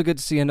 We also get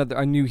to see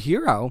a new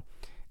hero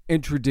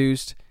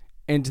introduced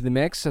into the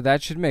mix, so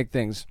that should make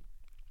things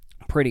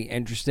pretty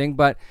interesting.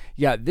 But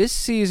yeah, this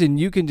season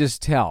you can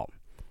just tell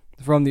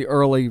from the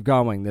early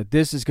going that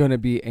this is going to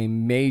be a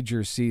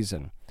major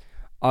season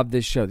of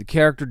this show. The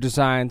character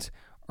designs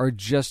are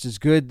just as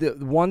good.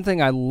 The one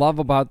thing I love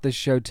about this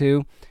show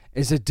too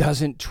is it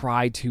doesn't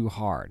try too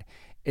hard.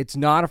 It's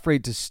not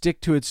afraid to stick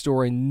to its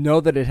story,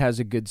 know that it has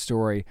a good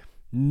story,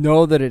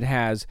 know that it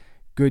has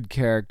good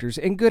characters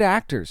and good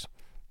actors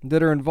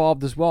that are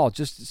involved as well.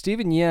 Just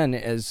Steven Yeun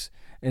as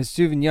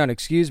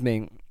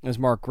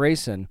Mark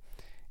Grayson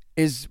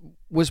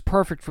was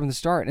perfect from the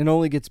start and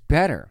only gets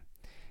better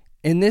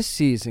in this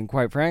season,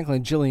 quite frankly.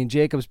 Gillian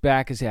Jacobs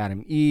back as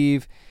Adam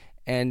Eve,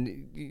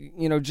 and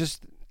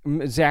just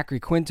Zachary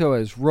Quinto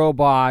as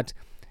Robot.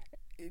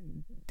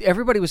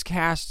 Everybody was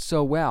cast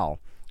so well,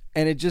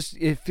 and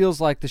it feels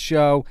like the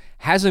show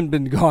hasn't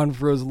been gone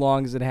for as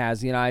long as it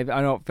has. I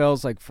know it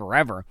feels like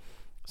forever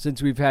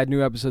since we've had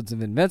new episodes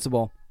of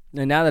Invincible,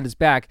 and now that it's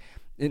back,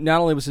 it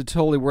not only was it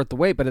totally worth the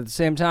wait, but at the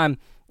same time,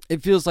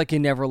 it feels like you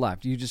never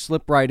left. You just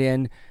slip right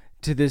in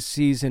to this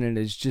season, and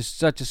it's just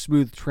such a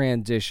smooth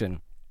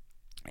transition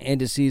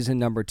into season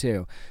number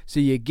 2. So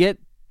you get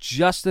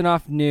just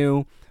enough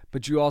new,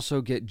 but you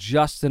also get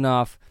just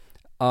enough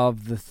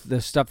of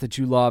the stuff that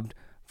you loved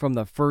from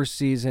the first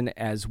season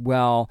as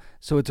well.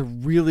 So it's a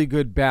really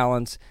good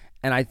balance,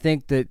 and I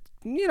think that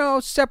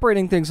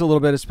separating things a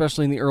little bit,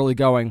 especially in the early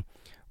going,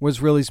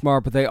 was really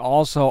smart. But they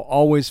also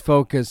always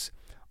focus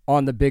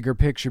on the bigger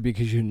picture,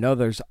 because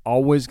there's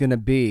always going to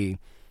be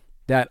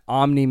that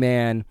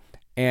Omni-Man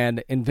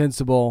and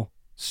Invincible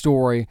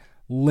story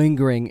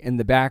lingering in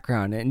the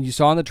background. And you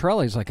saw in the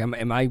trailer, he's like,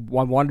 I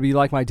want to be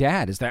like my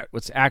dad. Is that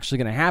what's actually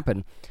going to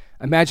happen?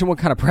 Imagine what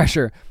kind of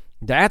pressure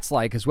that's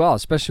like as well,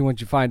 especially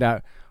once you find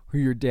out who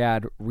your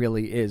dad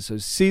really is. So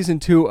season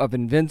 2 of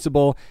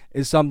Invincible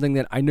is something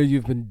that I know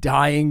you've been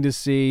dying to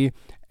see,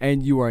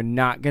 and you are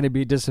not going to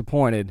be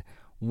disappointed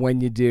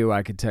when you do.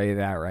 I can tell you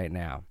that right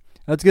now.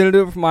 That's going to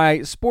do it for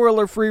my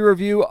spoiler-free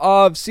review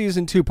of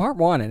season 2, part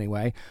 1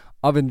 anyway,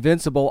 of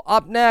Invincible.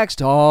 Up next,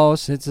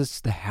 since it's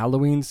the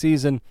Halloween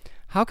season,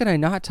 how can I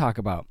not talk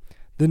about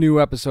the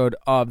new episode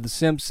of The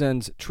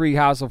Simpsons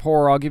Treehouse of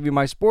Horror? I'll give you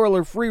my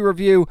spoiler-free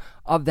review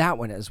of that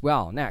one as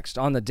well, next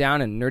on the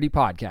Down and Nerdy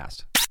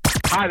Podcast.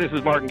 Hi, this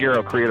is Martin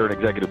Garrow, creator and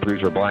executive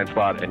producer of Blind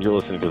Spot, and you're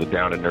listening to the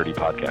Down and Nerdy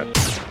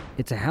Podcast.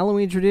 It's a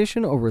Halloween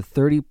tradition over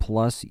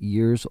 30-plus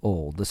years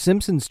old. The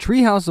Simpsons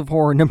Treehouse of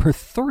Horror number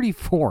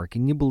 34,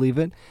 can you believe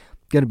it?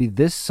 Going to be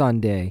this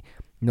Sunday,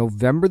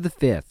 November the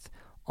 5th,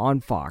 on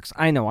Fox.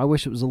 I know, I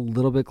wish it was a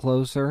little bit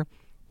closer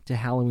to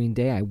Halloween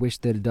Day. I wish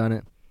they'd have done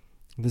it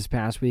this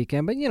past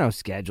weekend, but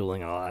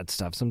scheduling and all that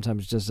stuff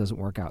sometimes just doesn't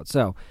work out.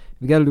 So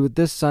we got to do it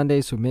this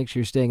Sunday, so make sure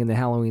you're staying in the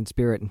Halloween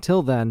spirit.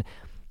 Until then,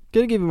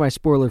 going to give you my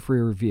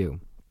spoiler-free review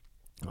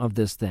of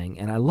this thing.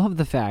 And I love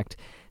the fact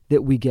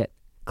that we get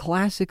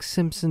classic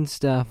Simpsons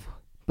stuff,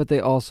 but they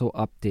also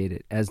update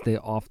it, as they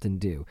often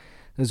do.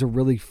 There's a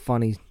really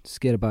funny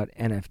skit about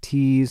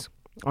NFTs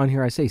on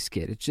here I say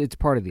skit. It's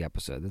part of the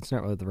episode. That's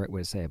not really the right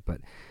way to say it,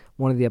 but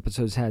one of the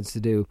episodes has to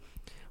do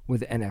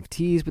with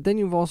NFTs. But then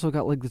you've also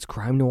got like this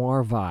crime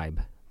noir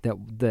vibe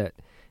that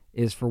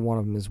is for one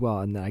of them as well.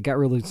 And then I got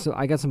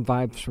some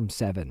vibes from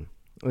Seven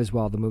as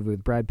well, the movie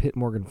with Brad Pitt,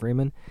 Morgan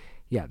Freeman.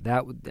 Yeah,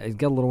 I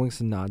got a little winks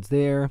and nods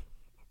there.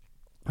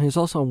 And there's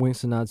also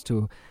winks and nods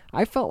to.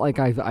 I felt like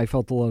I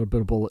felt a little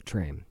bit of Bullet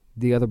Train,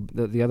 the other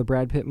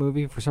Brad Pitt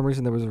movie. For some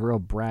reason, there was a real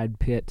Brad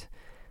Pitt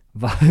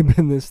vibe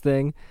in this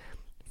thing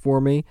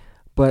for me.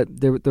 But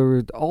there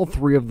were all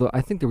three of the.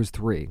 I think there was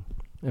three,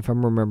 if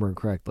I'm remembering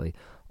correctly.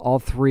 All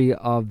three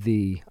of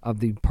the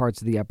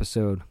parts of the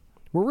episode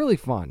were really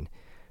fun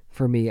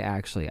for me.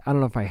 Actually, I don't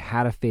know if I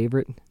had a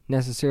favorite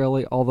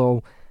necessarily,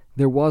 although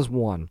there was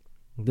one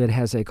that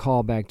has a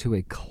callback to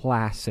a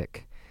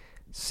classic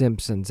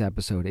Simpsons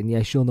episode. And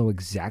yes, you'll know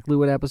exactly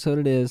what episode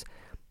it is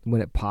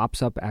when it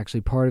pops up.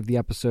 Actually, part of the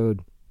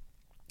episode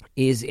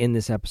is in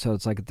this episode.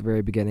 It's like at the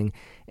very beginning,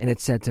 and it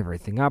sets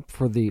everything up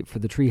for the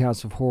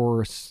Treehouse of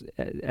Horror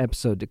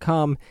episode to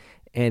come,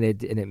 and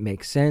it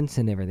makes sense,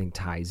 and everything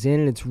ties in,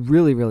 and it's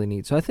really, really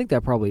neat. So I think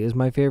that probably is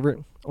my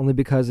favorite, only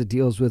because it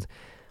deals with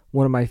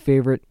one of my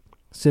favorite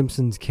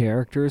Simpsons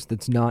characters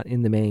that's not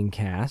in the main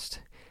cast,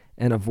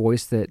 and a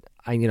voice that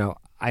I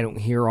don't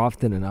hear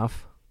often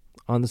enough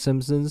on The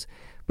Simpsons.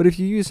 But if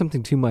you use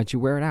something too much, you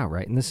wear it out,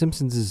 right? And The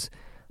Simpsons has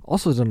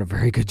also done a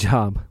very good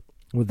job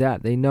with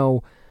that. They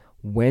know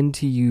when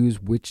to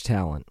use which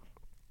talent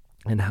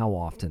and how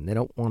often. They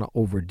don't want to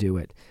overdo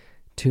it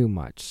too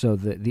much. So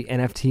the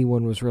NFT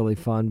one was really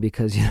fun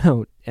because,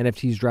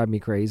 NFTs drive me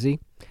crazy.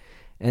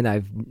 And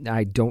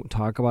I don't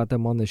talk about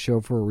them on the show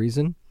for a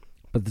reason.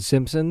 But The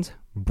Simpsons,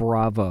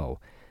 bravo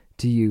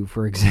to you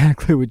for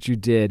exactly what you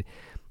did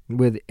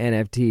with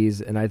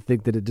NFTs, and I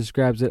think that it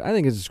describes it. I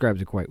think it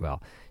describes it quite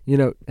well.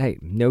 Hey,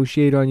 no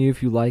shade on you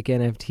if you like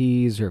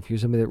NFTs or if you're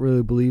somebody that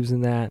really believes in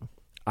that.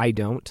 I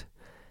don't,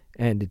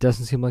 and it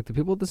doesn't seem like the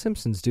people at The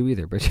Simpsons do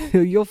either, but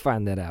you'll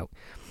find that out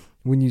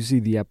when you see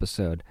the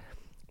episode.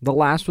 The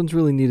last one's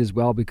really neat as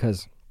well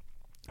because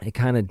it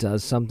kind of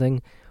does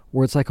something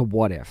where it's like a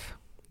what if.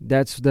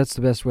 That's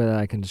the best way that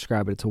I can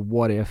describe it. It's a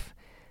what if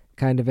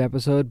kind of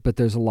episode, but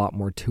there's a lot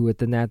more to it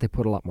than that. They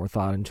put a lot more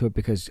thought into it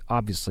because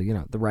obviously,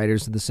 the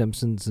writers of The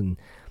Simpsons and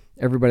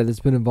everybody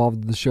that's been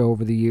involved in the show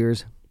over the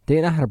years, they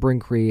know how to bring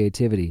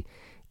creativity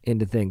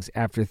into things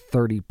after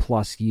 30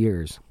 plus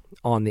years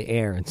on the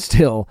air and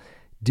still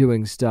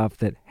doing stuff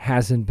that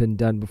hasn't been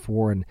done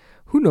before. And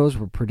who knows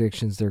what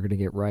predictions they're going to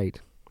get right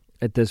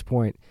at this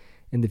point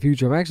in the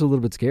future. I'm actually a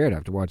little bit scared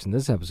after watching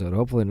this episode.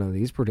 Hopefully none of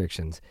these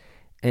predictions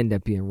end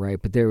up being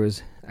right. But there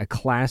was a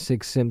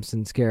classic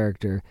Simpsons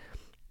character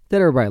that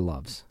everybody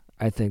loves.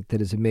 I think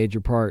that is a major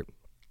part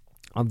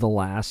of the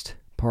last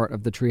part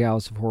of the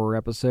Treehouse of Horror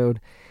episode,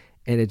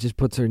 and it just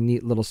puts a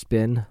neat little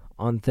spin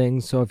on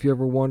things. So if you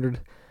ever wondered,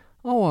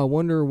 I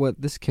wonder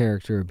what this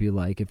character would be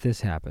like if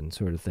this happened,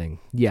 sort of thing,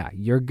 yeah,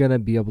 you're going to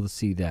be able to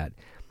see that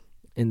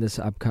in this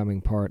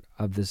upcoming part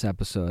of this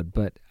episode.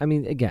 But,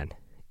 again,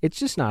 it's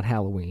just not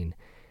Halloween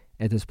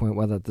at this point,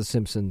 whether it's The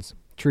Simpsons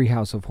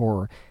Treehouse of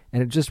Horror,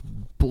 and it just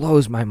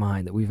blows my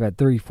mind that we've had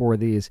 34 of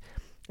these,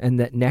 and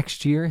that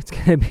next year, it's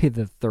going to be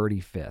the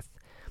 35th.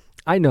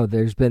 I know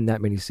there's been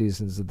that many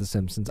seasons of The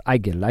Simpsons. I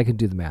get it. I can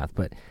do the math.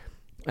 But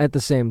at the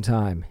same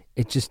time,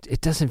 it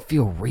doesn't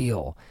feel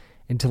real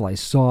until I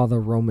saw the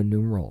Roman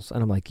numerals.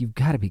 And I'm like, you've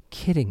got to be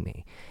kidding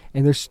me.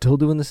 And they're still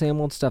doing the same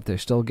old stuff. They're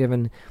still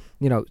giving,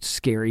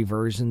 scary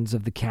versions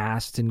of the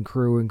cast and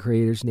crew and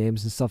creators'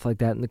 names and stuff like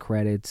that in the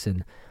credits.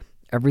 And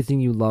everything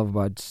you love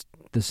about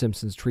The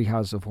Simpsons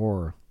Treehouse of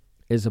Horror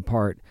is a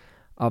part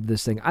of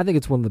this thing. I think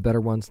it's one of the better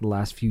ones in the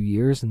last few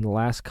years, and the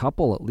last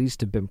couple at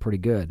least have been pretty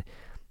good.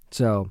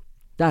 So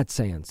that's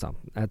saying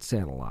something. That's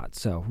saying a lot.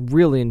 So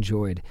really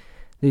enjoyed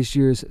this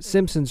year's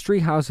Simpsons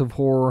Treehouse of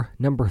Horror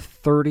number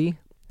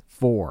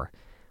 34,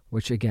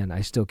 which again,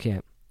 I still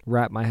can't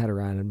wrap my head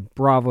around. And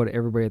bravo to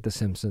everybody at The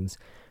Simpsons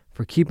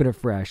for keeping it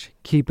fresh,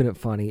 keeping it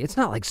funny. It's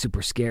not like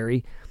super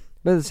scary,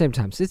 but at the same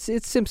time,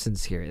 it's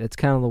Simpsons scary. That's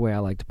kind of the way I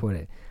like to put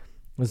it.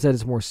 Instead,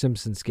 it's more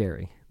Simpsons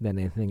scary than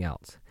anything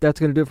else. That's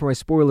going to do it for my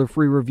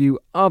spoiler-free review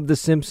of The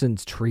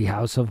Simpsons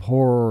Treehouse of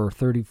Horror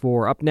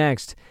 34. Up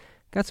next,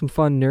 got some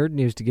fun nerd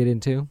news to get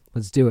into.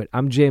 Let's do it.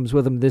 I'm James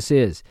Witham. This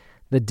is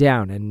the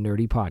Down and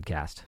Nerdy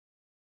Podcast.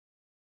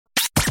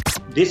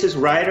 This is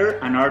writer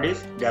and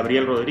artist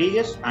Gabriel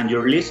Rodriguez, and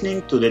you're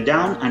listening to the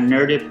Down and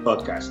Nerdy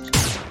Podcast.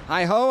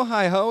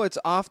 Hi-ho, it's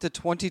off to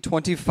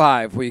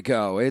 2025 we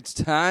go. It's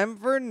time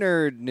for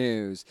nerd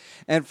news.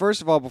 And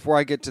first of all, before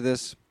I get to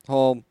this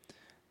whole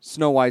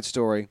Snow White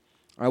story,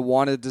 I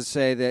wanted to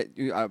say that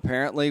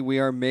apparently we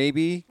are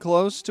maybe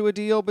close to a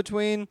deal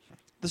between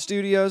the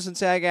studios and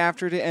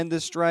SAG-AFTRA to end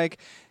this strike.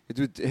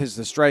 Has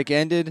the strike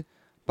ended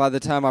by the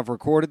time I've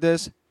recorded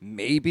this?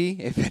 Maybe.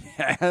 If it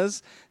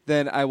has,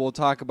 then I will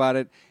talk about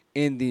it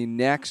in the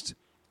next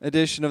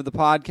edition of the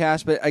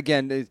podcast. But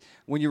again,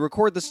 when you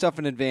record the stuff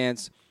in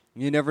advance,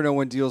 you never know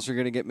when deals are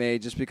going to get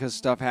made just because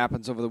stuff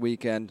happens over the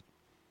weekend.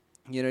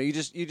 You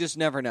just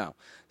never know.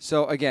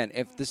 So again,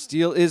 if the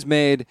deal is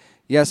made,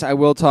 yes, I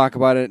will talk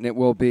about it, and it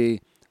will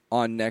be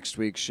on next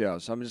week's show.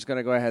 So I'm just going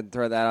to go ahead and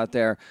throw that out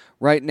there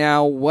right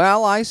now.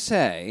 While I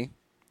say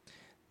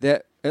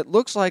that it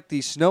looks like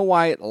the Snow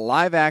White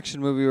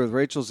live-action movie with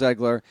Rachel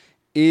Zegler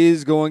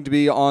is going to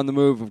be on the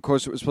move. Of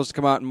course, it was supposed to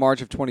come out in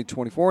March of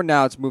 2024.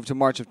 Now it's moved to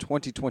March of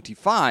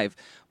 2025,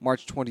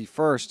 March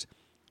 21st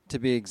to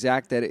be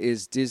exact. That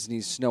is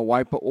Disney's Snow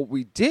White. But what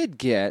we did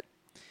get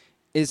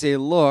is a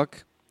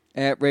look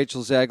at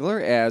Rachel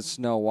Zegler as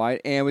Snow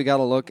White, and we got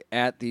a look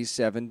at the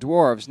Seven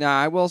Dwarves. Now,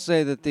 I will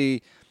say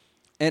that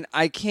and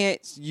I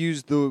can't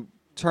use the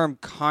term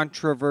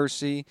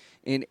controversy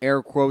in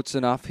air quotes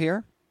enough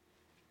here.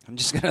 I'm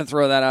just going to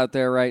throw that out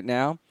there right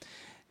now.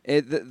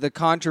 The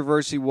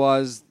controversy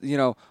was,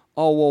 oh,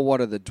 well,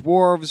 what are the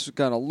dwarves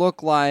going to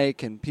look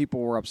like? And people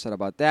were upset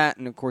about that.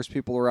 And, of course,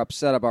 people were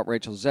upset about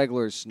Rachel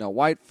Zegler's Snow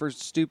White for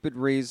stupid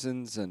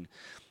reasons. And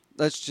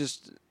let's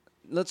just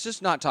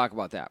not talk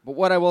about that. But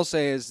what I will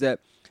say is that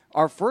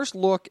our first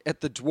look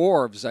at the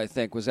dwarves, I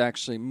think, was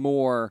actually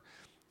more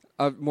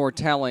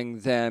telling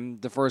than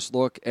the first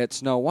look at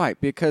Snow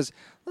White. Because,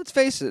 let's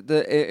face it,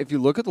 if you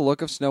look at the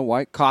look of Snow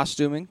White,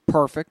 costuming,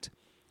 perfect.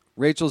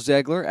 Rachel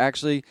Zegler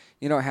actually,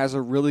 has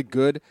a really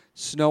good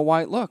Snow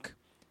White look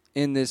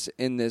in this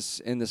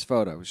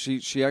photo.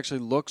 She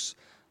actually looks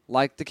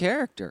like the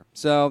character.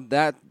 So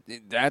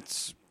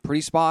that's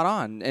pretty spot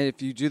on. And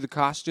if you do the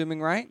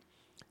costuming right,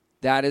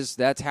 that's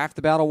half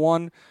the battle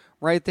won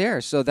right there.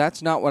 So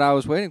that's not what I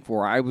was waiting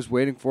for. I was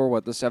waiting for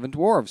what the Seven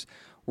Dwarves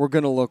were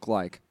going to look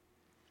like.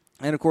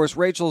 And, of course,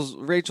 Rachel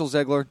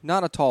Zegler,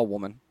 not a tall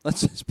woman.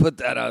 Let's just put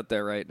that out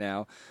there right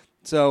now.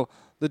 So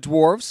the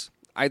dwarves,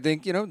 I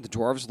think, the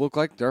dwarves look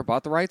like they're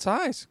about the right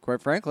size,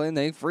 quite frankly, and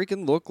they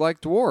freaking look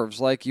like dwarves,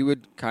 like you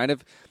would kind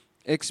of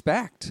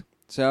expect.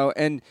 So,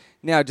 and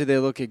now, do they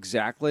look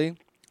exactly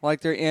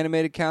like their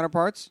animated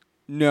counterparts?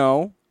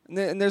 No.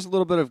 And there's a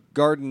little bit of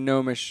garden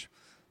gnomish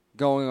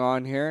going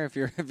on here if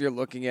you're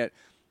looking at,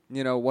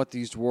 what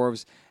these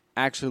dwarves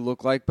actually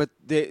look like. But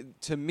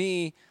to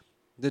me,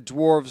 the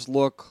dwarves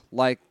look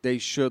like they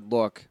should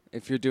look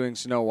if you're doing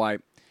Snow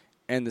White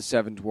and the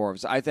Seven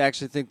Dwarves. I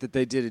actually think that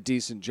they did a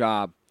decent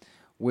job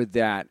with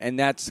that, and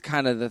that's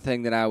kind of the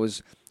thing that I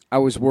was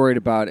worried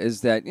about,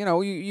 is that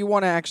you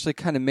want to actually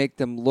kind of make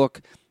them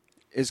look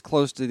as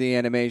close to the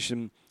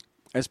animation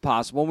as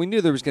possible. We knew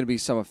there was going to be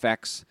some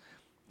effects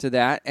to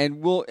that,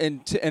 and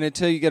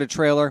until you get a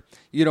trailer,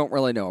 you don't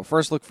really know. A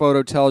first look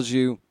photo tells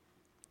you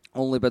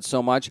only but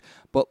so much,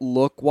 but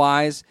look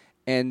wise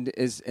and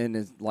is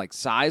like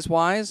size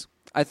wise,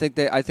 I think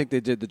they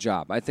did the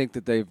job. I think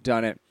that they've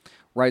done it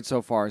right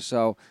so far.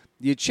 So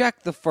you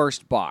check the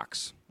first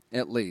box,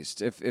 at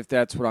least, if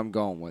that's what I'm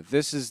going with.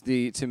 This is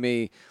to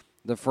me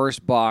the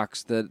first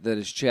box that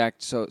is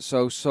checked.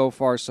 So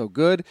far so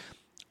good.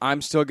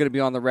 I'm still going to be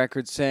on the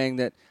record saying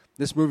that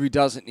this movie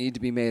doesn't need to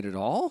be made at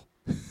all.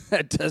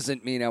 That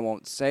doesn't mean I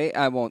won't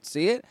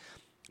see it,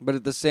 but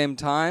at the same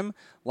time,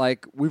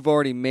 like, we've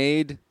already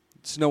made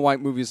Snow White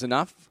movies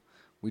enough.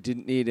 We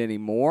didn't need any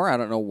more. I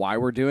don't know why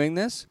we're doing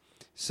this.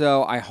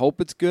 So I hope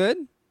it's good.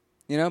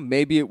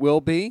 Maybe it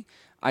will be.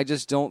 I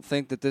just don't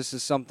think that this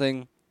is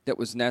something that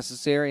was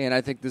necessary. And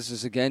I think this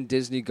is, again,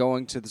 Disney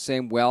going to the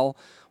same well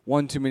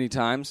one too many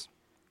times.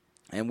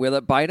 And will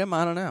it bite them?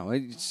 I don't know.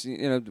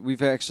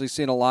 We've actually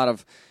seen a lot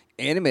of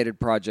animated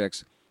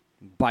projects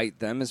bite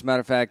them. As a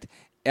matter of fact,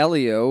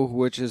 Elio,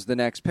 which is the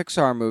next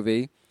Pixar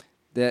movie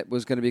that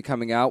was going to be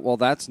coming out, well,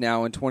 that's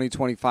now in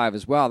 2025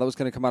 as well. That was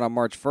going to come out on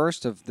March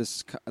 1st of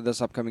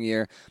this upcoming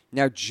year.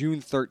 Now June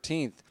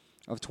 13th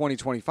of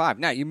 2025.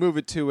 Now you move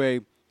it to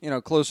a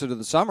closer to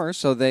the summer,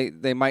 so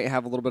they might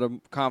have a little bit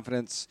of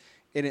confidence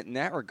in it in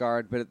that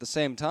regard. But at the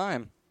same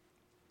time,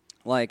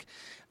 like,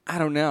 I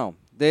don't know.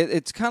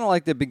 It's kind of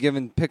like they've been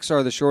giving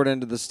Pixar the short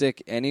end of the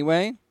stick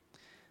anyway.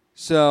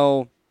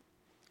 So,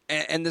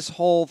 and this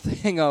whole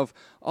thing of,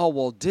 oh,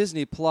 well,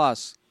 Disney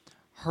Plus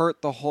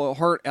hurt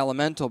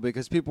Elemental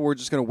because people were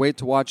just going to wait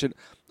to watch it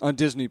on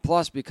Disney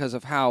Plus because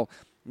of how,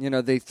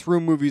 they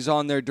threw movies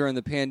on there during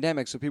the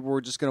pandemic, so people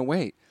were just going to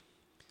wait.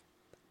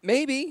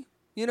 Maybe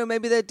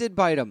that did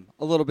bite them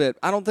a little bit.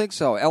 I don't think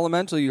so.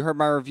 Elemental, you heard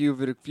my review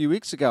of it a few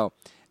weeks ago.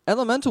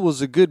 Elemental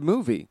was a good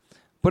movie,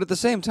 but at the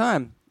same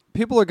time,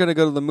 people are going to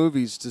go to the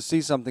movies to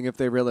see something if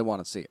they really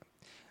want to see it.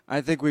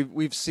 I think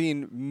we've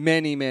seen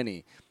many,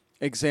 many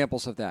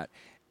examples of that.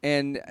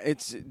 And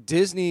it's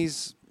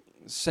Disney's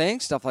saying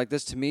stuff like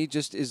this to me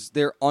just is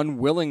their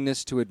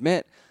unwillingness to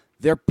admit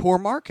their poor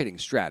marketing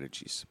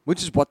strategies,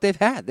 which is what they've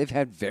had. They've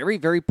had very,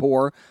 very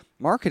poor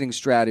marketing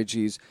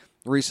strategies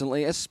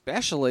recently,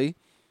 especially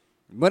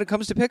when it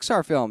comes to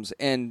Pixar films.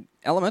 And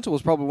Elemental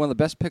was probably one of the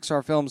best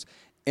Pixar films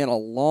in a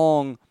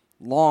long,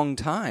 long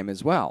time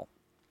as well.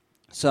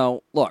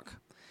 So, look,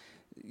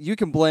 you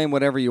can blame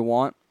whatever you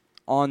want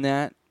on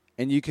that,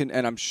 and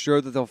I'm sure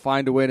that they'll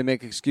find a way to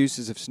make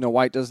excuses if Snow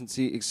White doesn't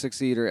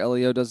succeed or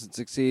Elio doesn't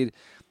succeed.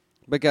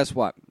 But guess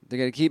what? They're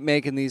going to keep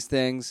making these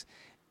things,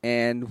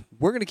 and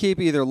we're going to keep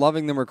either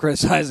loving them or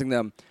criticizing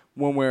them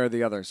one way or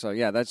the other. So,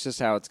 yeah, that's just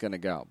how it's going to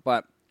go.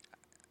 But,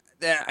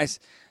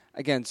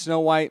 again, Snow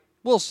White,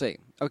 we'll see.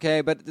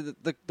 Okay, but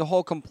the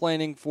whole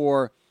complaining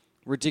for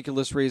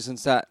ridiculous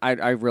reasons, that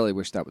I really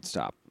wish that would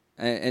stop.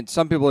 And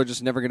some people are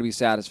just never going to be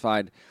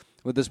satisfied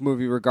with this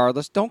movie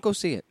regardless. Don't go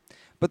see it.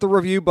 But the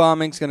review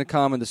bombing's going to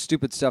come, and the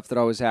stupid stuff that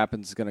always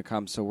happens is going to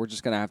come, so we're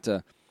just going to have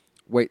to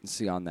wait and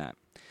see on that.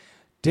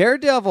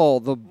 Daredevil,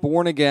 the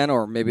Born Again,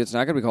 or maybe it's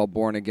not going to be called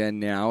Born Again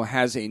now,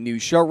 has a new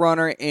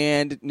showrunner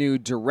and new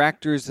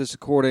directors. This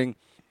according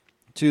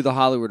to The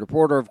Hollywood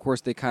Reporter. Of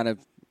course, they kind of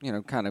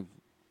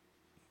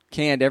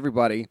canned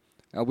everybody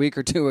a week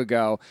or two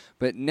ago.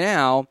 But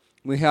now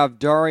we have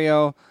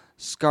Dario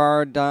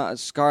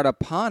Scardapan.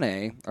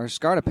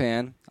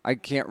 I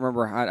can't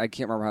remember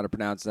how to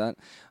pronounce that.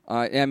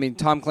 I mean,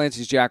 Tom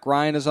Clancy's Jack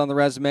Ryan is on the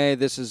resume.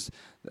 This is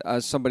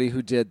somebody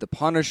who did The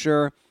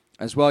Punisher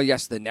as well.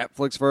 Yes, the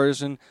Netflix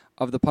version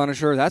of The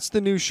Punisher. That's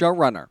the new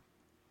showrunner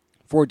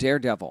for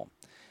Daredevil.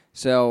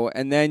 So,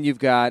 and then you've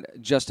got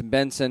Justin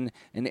Benson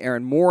and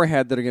Aaron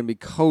Moorhead that are going to be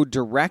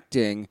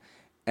co-directing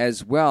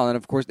as well. And,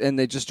 of course,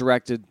 they just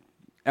directed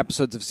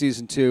episodes of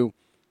Season 2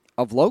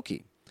 of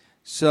Loki.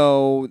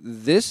 So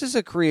this is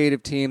a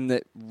creative team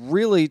that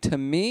really, to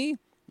me,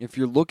 if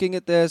you're looking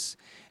at this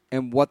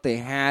and what they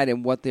had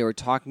and what they were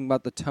talking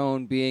about, the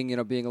tone being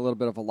a little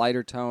bit of a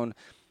lighter tone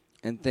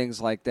and things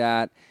like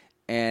that,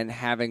 and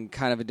having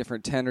kind of a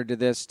different tenor to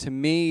this, to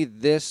me,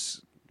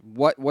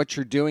 what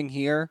you're doing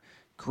here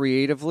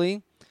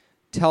creatively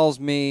tells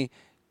me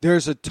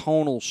there's a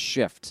tonal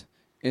shift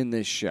in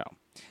this show.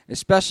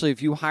 Especially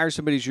if you hire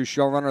somebody as your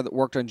showrunner that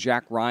worked on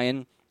Jack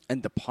Ryan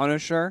and The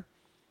Punisher.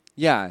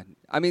 Yeah,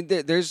 I mean,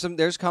 there's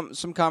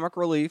some comic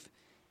relief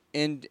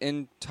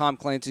in Tom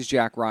Clancy's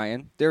Jack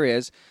Ryan. There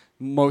is.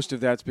 Most of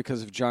that's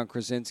because of John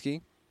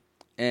Krasinski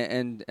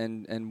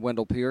and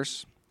Wendell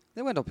Pierce.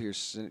 Wendell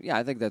Pierce, yeah,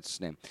 I think that's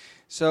his name.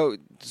 So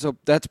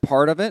that's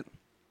part of it.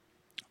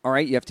 All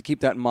right, you have to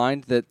keep that in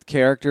mind, that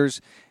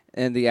characters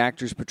and the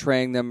actors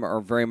portraying them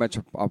are very much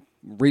a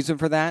reason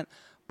for that.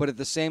 But at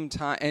the same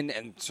time,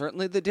 and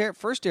certainly the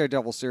first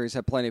Daredevil series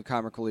had plenty of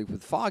comic relief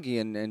with Foggy,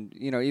 and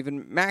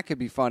even Matt could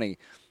be funny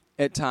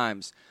at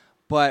times.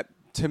 But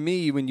to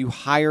me, when you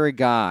hire a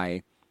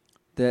guy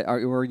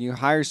or when you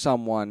hire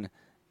someone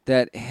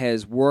that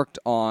has worked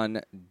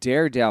on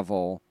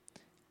Daredevil,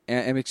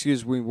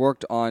 we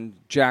worked on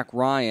Jack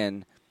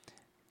Ryan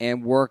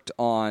and worked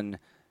on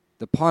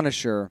The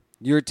Punisher,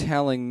 you're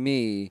telling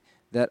me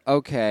that,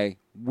 okay,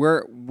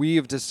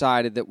 we've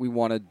decided that we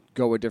want to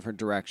go a different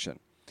direction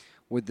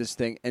with this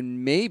thing.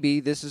 And maybe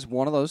this is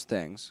one of those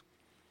things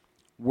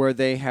where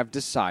they have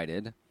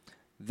decided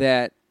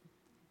that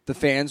the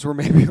fans were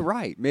maybe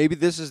right. Maybe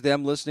this is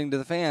them listening to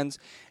the fans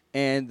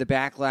and the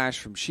backlash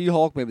from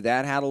She-Hulk. Maybe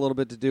that had a little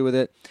bit to do with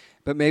it.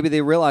 But maybe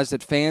they realized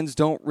that fans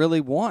don't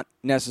really want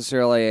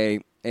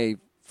necessarily a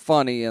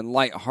funny and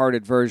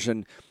lighthearted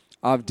version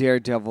of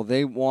Daredevil.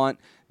 They want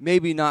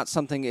maybe not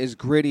something as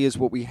gritty as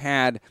what we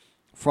had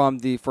from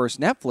the first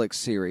Netflix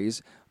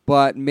series,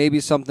 but maybe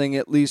something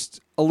at least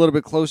a little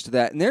bit close to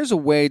that. And there's a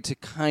way to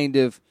kind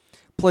of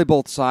play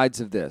both sides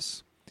of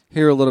this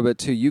here a little bit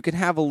too. You can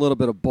have a little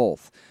bit of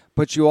both,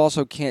 but you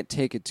also can't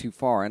take it too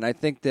far. And I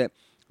think that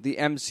the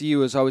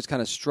MCU has always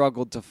kind of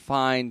struggled to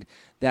find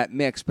that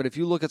mix. But if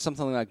you look at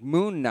something like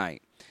Moon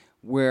Knight,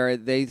 where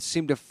they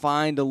seem to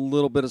found a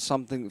little bit of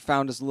something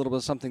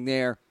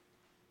there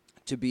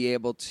to be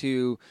able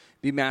to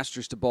be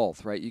masters to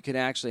both, right? You can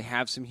actually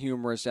have some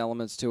humorous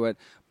elements to it,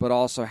 but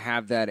also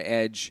have that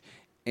edge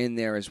in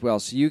there as well.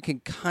 So you can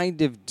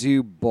kind of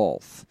do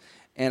both.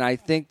 And I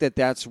think that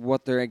that's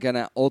what they're going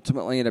to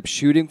ultimately end up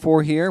shooting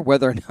for here.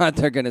 Whether or not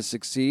they're going to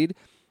succeed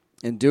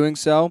in doing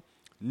so,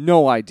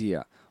 no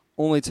idea.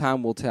 Only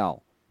time will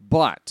tell.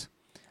 But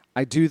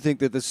I do think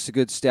that this is a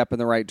good step in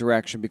the right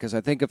direction, because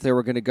I think if they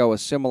were going to go a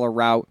similar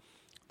route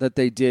that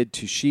they did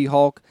to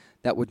She-Hulk,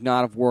 that would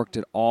not have worked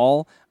at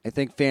all. I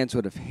think fans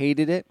would have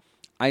hated it.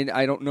 I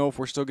don't know if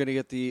we're still going to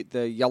get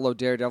the yellow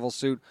Daredevil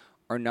suit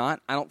or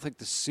not. I don't think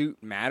the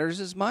suit matters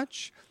as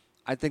much.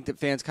 I think that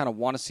fans kind of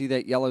want to see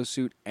that yellow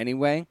suit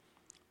anyway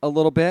a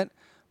little bit.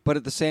 But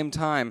at the same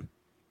time,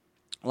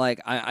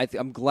 like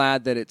I'm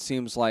glad that it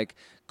seems like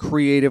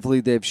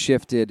creatively they've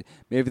shifted.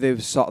 Maybe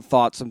they've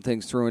thought some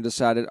things through and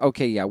decided,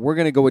 okay, yeah, we're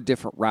going to go a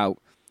different route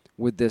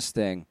with this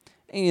thing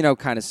and,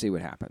 kind of see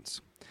what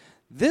happens.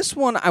 This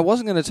one, I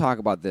wasn't going to talk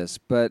about this,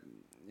 but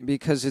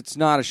because it's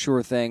not a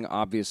sure thing,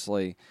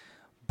 obviously.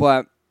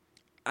 But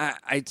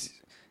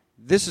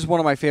this is one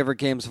of my favorite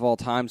games of all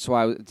time, so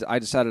I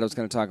decided I was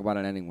going to talk about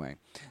it anyway.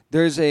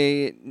 There's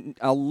a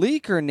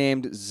leaker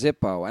named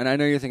Zippo, and I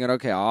know you're thinking,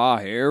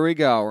 okay, here we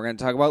go. We're going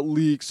to talk about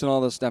leaks and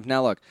all this stuff.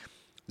 Now, look,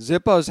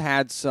 Zippo's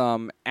had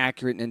some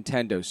accurate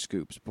Nintendo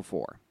scoops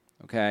before,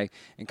 okay?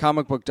 And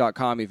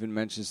comicbook.com even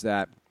mentions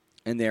that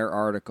in their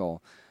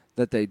article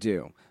that they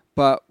do.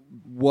 But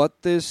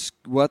what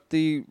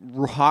the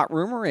hot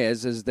rumor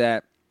is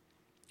that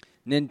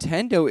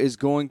Nintendo is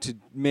going to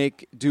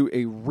do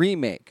a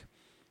remake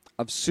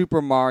of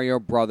Super Mario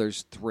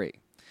Bros. 3.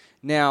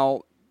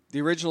 Now,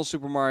 The original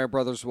Super Mario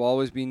Brothers will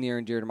always be near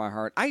and dear to my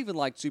heart. I even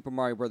liked Super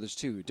Mario Brothers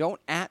 2. Don't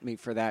at me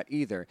for that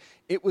either.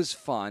 It was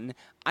fun.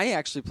 I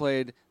actually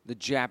played the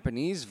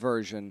Japanese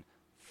version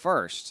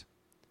first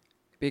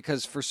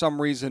because for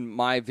some reason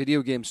my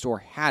video game store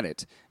had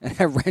it, and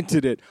I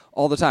rented it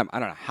all the time. I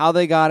don't know how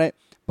they got it,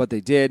 but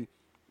they did,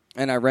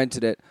 and I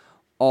rented it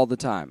all the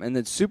time. And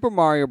then Super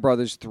Mario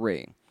Brothers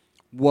 3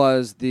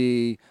 was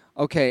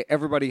okay,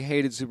 everybody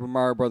hated Super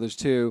Mario Brothers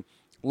 2.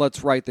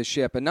 Let's right the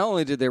ship. And not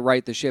only did they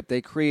right the ship,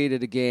 they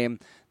created a game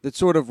that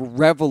sort of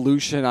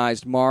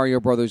revolutionized Mario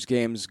Brothers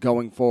games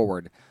going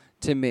forward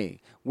to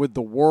me. With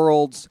the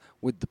worlds,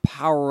 with the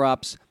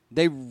power-ups,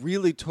 they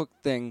really took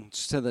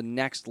things to the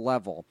next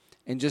level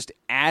and just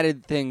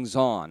added things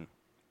on.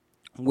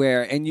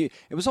 It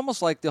was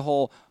almost like the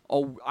whole,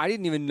 I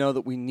didn't even know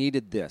that we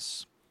needed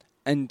this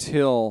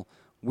until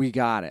we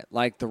got it.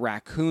 Like the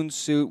raccoon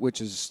suit,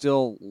 which is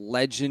still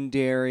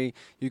legendary.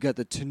 You got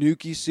the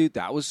Tanuki suit.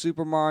 That was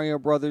Super Mario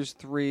Brothers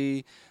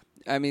 3.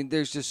 I mean,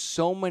 there's just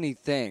so many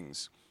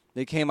things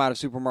that came out of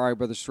Super Mario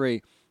Brothers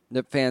 3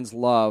 that fans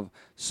love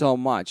so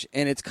much.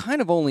 And it's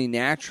kind of only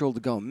natural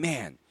to go,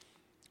 man,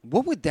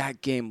 what would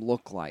that game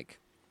look like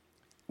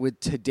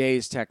with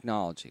today's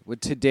technology, with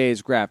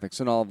today's graphics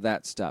and all of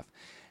that stuff?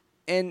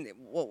 And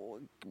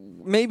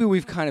maybe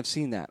we've kind of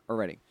seen that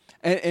already.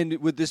 And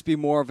would this be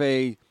more of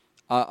a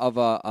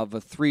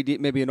 3D,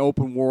 maybe an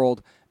open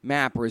world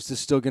map, or is this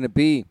still going to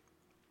be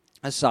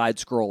a side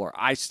scroller?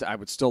 I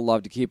would still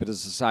love to keep it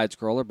as a side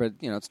scroller, but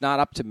it's not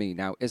up to me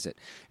now, is it?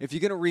 If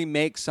you're going to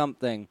remake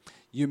something,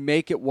 you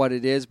make it what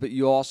it is, but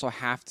you also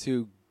have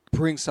to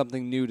bring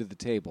something new to the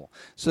table.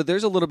 So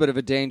there's a little bit of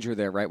a danger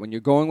there, right? When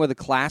you're going with a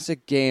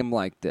classic game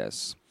like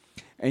this,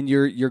 and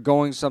you're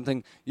going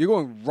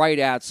right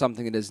at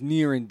something that is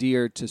near and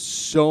dear to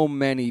so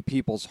many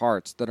people's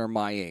hearts that are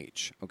my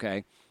age,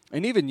 okay?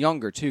 And even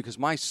younger, too, because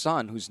my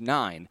son, who's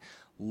 9,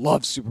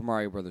 loves Super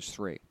Mario Brothers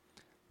 3.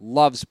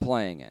 Loves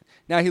playing it.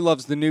 Now, he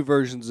loves the new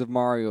versions of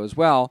Mario as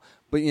well,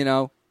 but,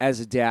 as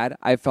a dad,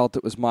 I felt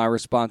it was my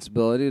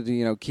responsibility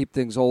to, keep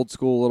things old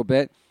school a little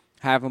bit,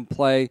 have him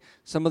play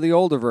some of the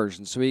older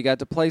versions. So he got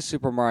to play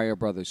Super Mario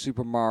Brothers,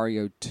 Super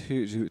Mario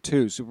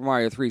 2, Super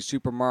Mario 3,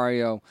 Super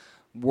Mario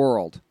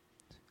World.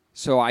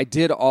 So I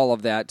did all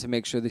of that to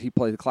make sure that he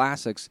played the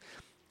classics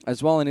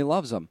as well, and he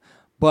loves them.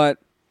 But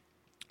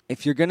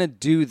if you're going to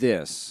do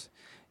this,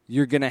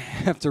 you're going to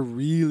have to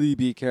really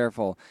be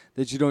careful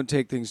that you don't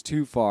take things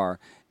too far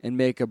and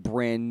make a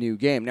brand new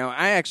game. Now,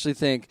 I actually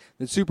think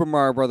that Super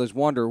Mario Bros.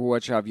 Wonder,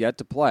 which I've yet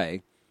to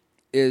play,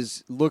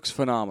 looks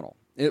phenomenal.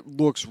 It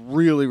looks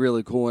really,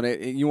 really cool,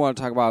 and you want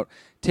to talk about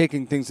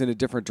taking things in a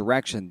different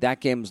direction. That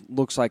game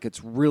looks like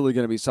it's really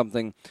going to be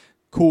something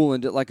cool,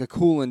 and like a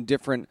cool and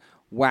different,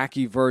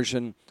 wacky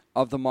version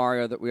of the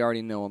Mario that we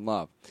already know and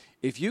love.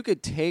 If you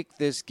could take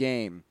this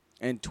game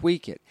and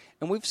tweak it.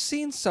 And we've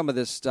seen some of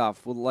this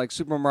stuff with like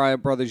Super Mario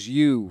Brothers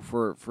U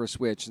for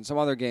Switch and some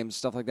other games,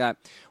 stuff like that,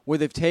 where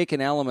they've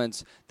taken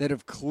elements that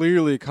have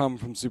clearly come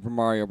from Super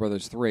Mario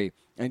Brothers 3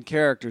 and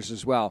characters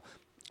as well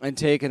and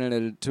taken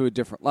it to a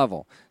different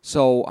level.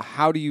 So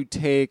how do you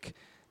take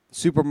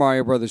Super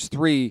Mario Brothers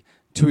 3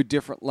 to a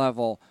different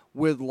level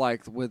with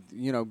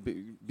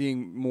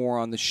being more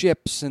on the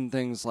ships and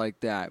things like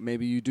that?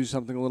 Maybe you do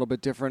something a little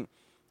bit different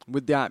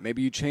with that.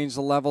 Maybe you change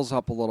the levels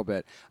up a little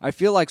bit. I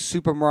feel like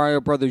Super Mario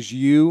Brothers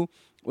U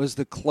was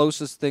the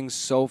closest thing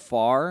so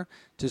far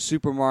to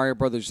Super Mario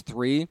Brothers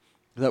 3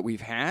 that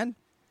we've had.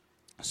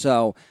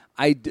 So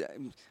I'm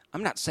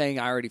not saying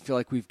I already feel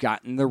like we've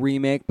gotten the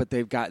remake, but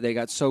they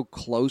got so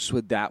close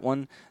with that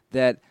one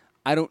that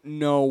I don't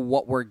know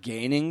what we're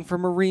gaining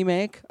from a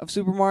remake of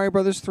Super Mario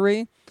Brothers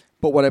 3.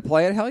 But would I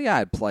play it? Hell yeah,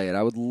 I'd play it.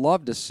 I would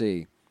love to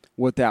see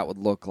what that would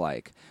look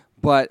like.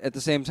 But at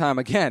the same time,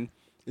 again,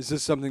 is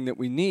this something that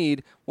we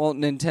need? Well,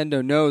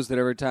 Nintendo knows that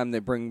every time they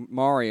bring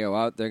Mario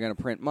out, they're going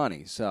to print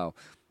money. So,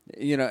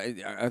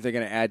 are they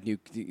going to add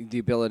the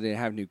ability to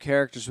have new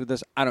characters with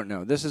this? I don't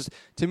know.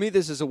 To me,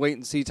 this is a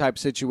wait-and-see type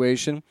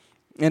situation.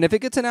 And if it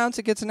gets announced,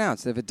 it gets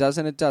announced. If it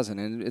doesn't, it doesn't.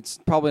 And it's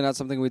probably not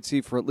something we'd see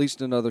for at least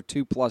another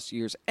 2+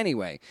 years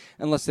anyway,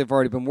 unless they've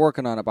already been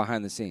working on it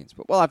behind the scenes.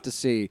 But we'll have to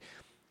see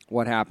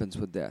what happens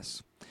with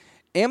this.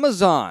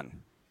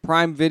 Amazon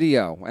Prime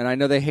Video, and I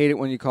know they hate it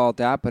when you call it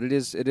that, but it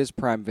is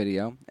Prime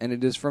Video, and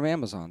it is from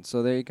Amazon,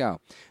 so there you go.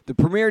 The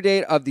premiere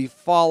date of the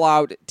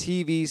Fallout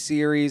TV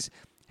series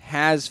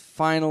has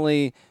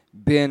finally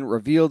been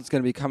revealed. It's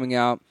going to be coming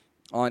out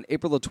on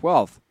April the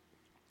 12th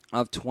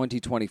of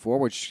 2024,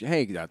 which,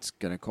 hey, that's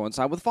going to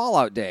coincide with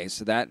Fallout Day,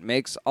 so that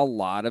makes a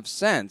lot of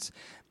sense.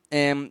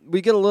 And we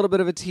get a little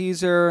bit of a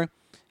teaser,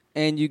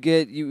 and you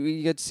get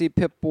to see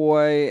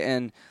Pip-Boy,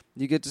 and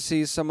you get to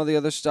see some of the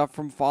other stuff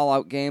from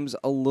Fallout games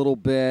a little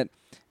bit.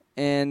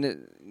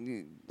 And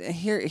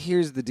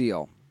here's the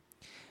deal.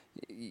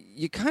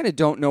 You kind of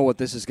don't know what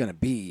this is going to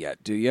be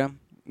yet, do you?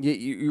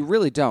 You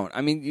really don't. I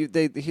mean, here's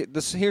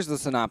the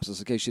synopsis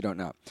in case you don't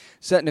know.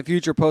 Set in a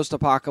future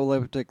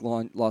post-apocalyptic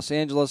Los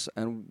Angeles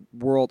and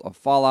world of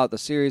Fallout, the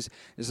series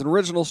is an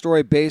original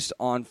story based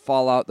on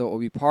Fallout that will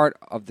be part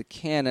of the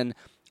canon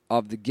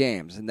of the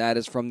games, and that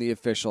is from the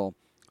official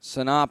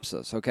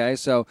synopsis, okay?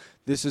 So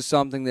this is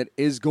something that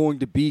is going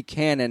to be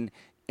canon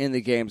in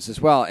the games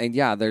as well, and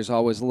yeah, there's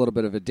always a little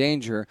bit of a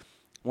danger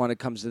when it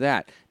comes to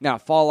that. Now,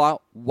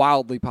 Fallout,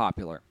 wildly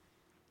popular.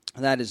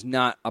 That is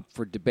not up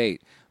for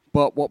debate.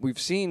 But what we've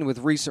seen with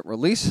recent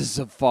releases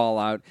of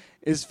Fallout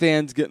is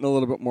fans getting a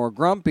little bit more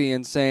grumpy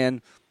and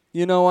saying,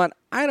 you know what,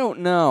 I don't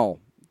know.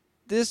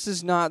 This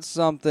is not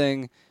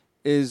something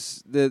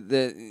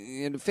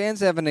fans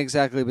haven't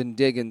exactly been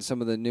digging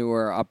some of the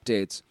newer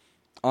updates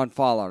on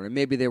Fallout, or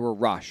maybe they were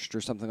rushed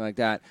or something like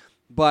that.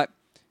 But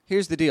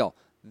here's the deal.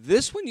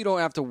 This one you don't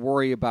have to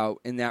worry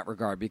about in that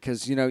regard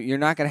because, you're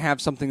not going to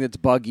have something that's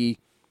buggy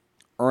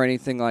or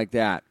anything like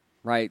that,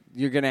 right?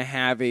 You're going to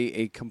have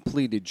a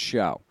completed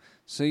show.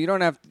 So you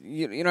don't have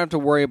to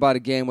worry about a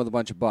game with a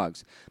bunch of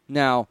bugs.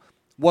 Now,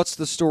 what's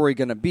the story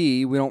going to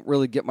be? We don't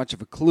really get much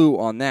of a clue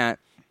on that.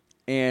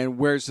 And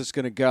where's this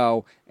going to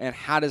go? And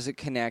how does it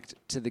connect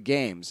to the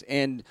games?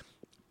 And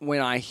when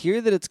I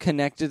hear that it's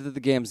connected to the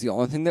games, the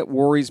only thing that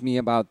worries me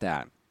about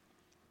that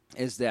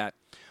is that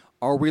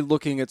are we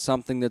looking at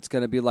something that's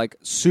going to be like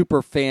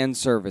super fan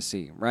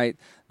servicey, right?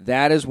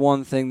 That is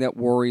one thing that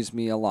worries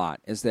me a lot,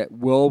 is that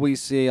will we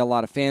see a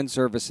lot of fan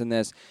service in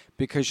this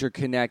because you're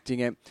connecting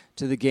it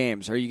to the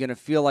games? Are you going to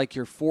feel like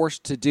you're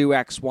forced to do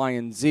X, Y,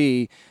 and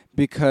Z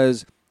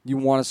because you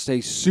want to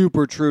stay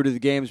super true to the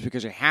games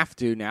because you have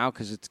to now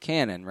because it's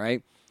canon,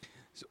 right?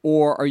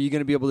 Or are you going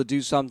to be able to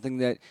do something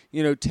that,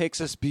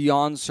 takes us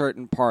beyond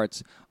certain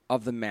parts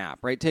of the map,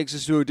 right? Takes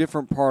us to a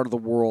different part of the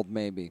world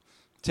maybe.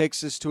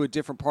 Takes us to a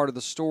different part of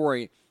the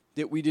story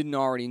that we didn't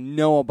already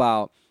know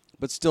about,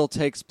 but still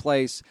takes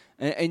place.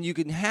 And you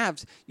don't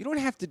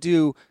have to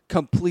do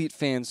complete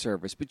fan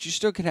service, but you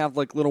still can have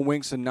like little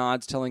winks and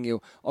nods telling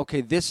you,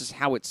 okay, this is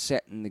how it's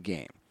set in the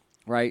game,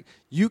 right?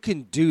 You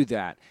can do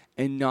that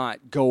and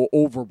not go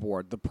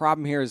overboard. The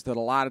problem here is that a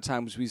lot of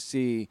times we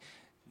see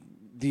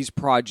these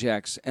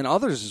projects, and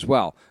others as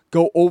well,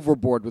 go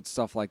overboard with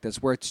stuff like this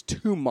where it's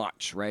too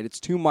much, right? It's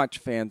too much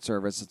fan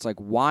service. It's like,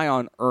 why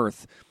on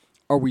earth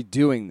are we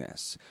doing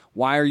this?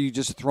 Why are you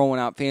just throwing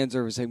out fan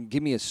service and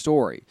give me a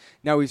story?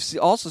 Now, we've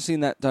also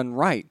seen that done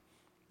right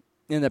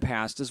in the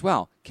past as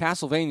well.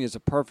 Castlevania is a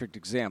perfect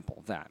example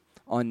of that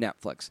on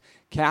Netflix.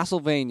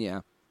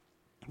 Castlevania,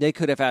 they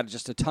could have had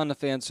just a ton of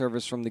fan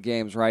service from the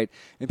games, right?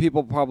 And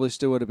people probably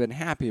still would have been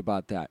happy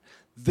about that.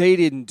 They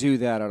didn't do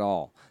that at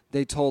all.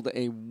 They told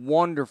a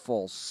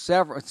wonderful,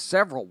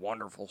 several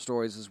wonderful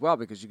stories as well,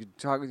 because you could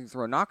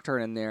throw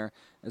Nocturne in there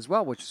as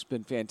well, which has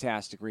been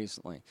fantastic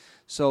recently.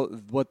 So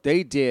what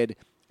they did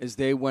is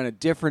they went a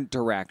different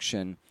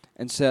direction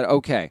and said,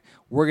 okay,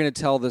 we're going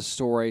to tell this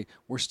story.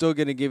 We're still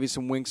going to give you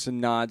some winks and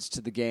nods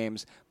to the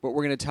games, but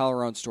we're going to tell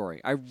our own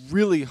story. I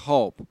really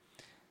hope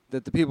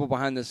that the people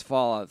behind this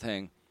Fallout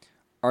thing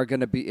are going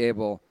to be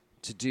able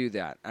to do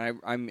that. I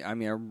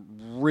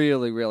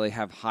really, really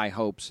have high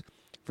hopes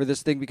for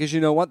this thing, because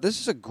you know what? This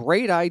is a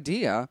great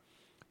idea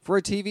for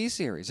a TV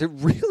series. It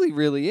really,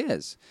 really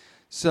is.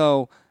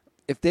 So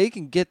if they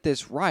can get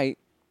this right,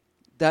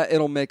 that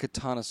it'll make a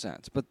ton of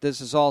sense. But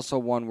this is also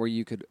one where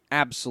you could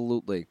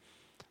absolutely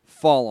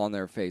fall on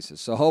their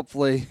faces. So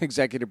hopefully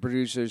executive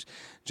producers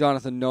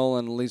Jonathan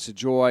Nolan and Lisa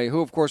Joy,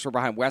 who of course were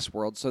behind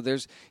Westworld, so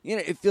there's,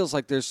 it feels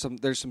like there's some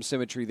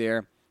symmetry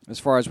there as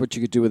far as what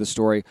you could do with a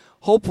story.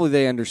 Hopefully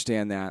they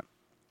understand that.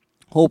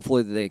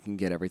 Hopefully they can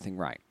get everything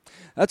right.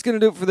 That's going to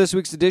do it for this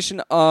week's edition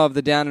of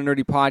the Down and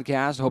Nerdy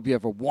Podcast. I hope you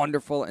have a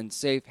wonderful and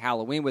safe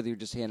Halloween, whether you're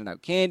just handing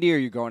out candy or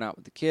you're going out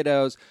with the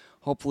kiddos.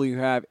 Hopefully you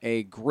have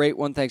a great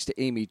one. Thanks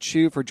to Amy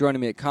Chu for joining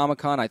me at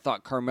Comic-Con. I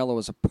thought Carmilla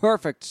was a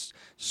perfect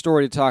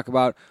story to talk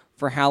about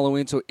for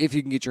Halloween, so if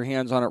you can get your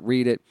hands on it,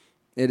 read it.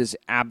 It is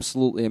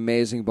absolutely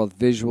amazing, both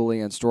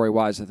visually and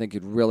story-wise. I think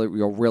you'll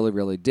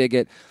really dig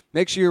it.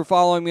 Make sure you're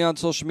following me on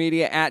social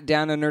media at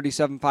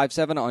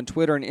DownandNerdy757 on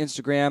Twitter and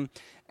Instagram,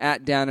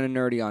 at Down and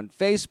Nerdy on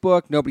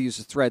Facebook. Nobody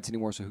uses Threads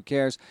anymore, so who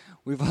cares?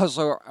 We've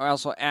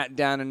also at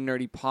Down and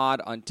Nerdy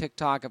Pod on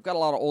TikTok. I've got a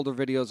lot of older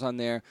videos on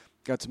there.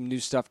 Got some new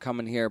stuff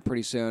coming here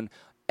pretty soon.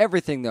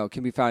 Everything, though,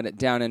 can be found at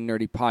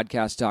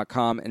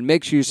downandnerdypodcast.com. And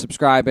make sure you're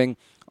subscribing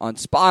on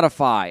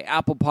Spotify,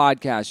 Apple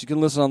Podcasts. You can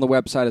listen on the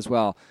website as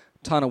well.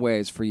 Ton of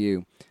ways for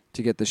you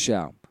to get the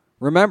show.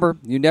 Remember,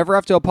 you never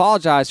have to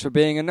apologize for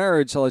being a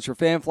nerd, so let your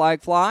fan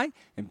flag fly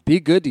and be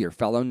good to your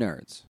fellow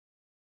nerds.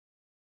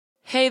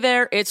 Hey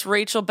there, it's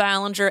Rachel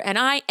Ballinger, and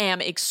I am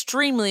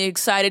extremely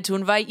excited to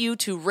invite you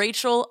to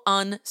Rachel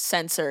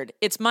Uncensored.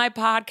 It's my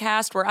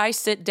podcast where I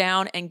sit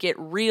down and get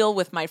real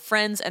with my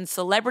friends and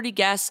celebrity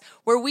guests,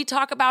 where we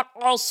talk about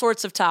all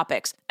sorts of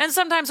topics. And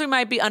sometimes we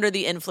might be under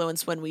the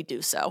influence when we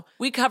do so.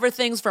 We cover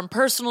things from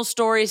personal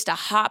stories to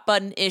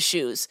hot-button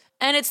issues.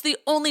 And it's the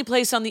only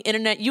place on the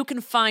internet you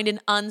can find an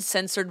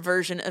uncensored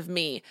version of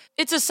me.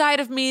 It's a side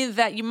of me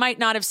that you might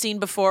not have seen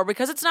before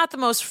because it's not the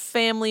most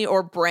family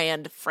or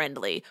brand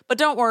friendly. But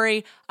don't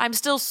worry, I'm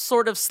still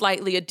sort of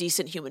slightly a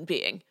decent human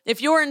being.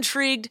 If you're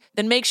intrigued,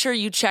 then make sure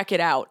you check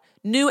it out.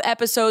 New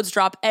episodes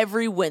drop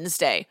every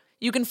Wednesday.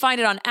 You can find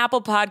it on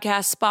Apple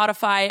Podcasts,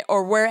 Spotify,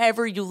 or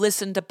wherever you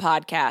listen to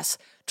podcasts.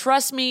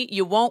 Trust me,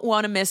 you won't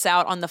want to miss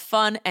out on the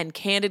fun and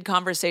candid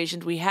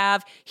conversations we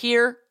have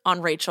here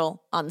on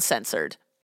Rachel Uncensored.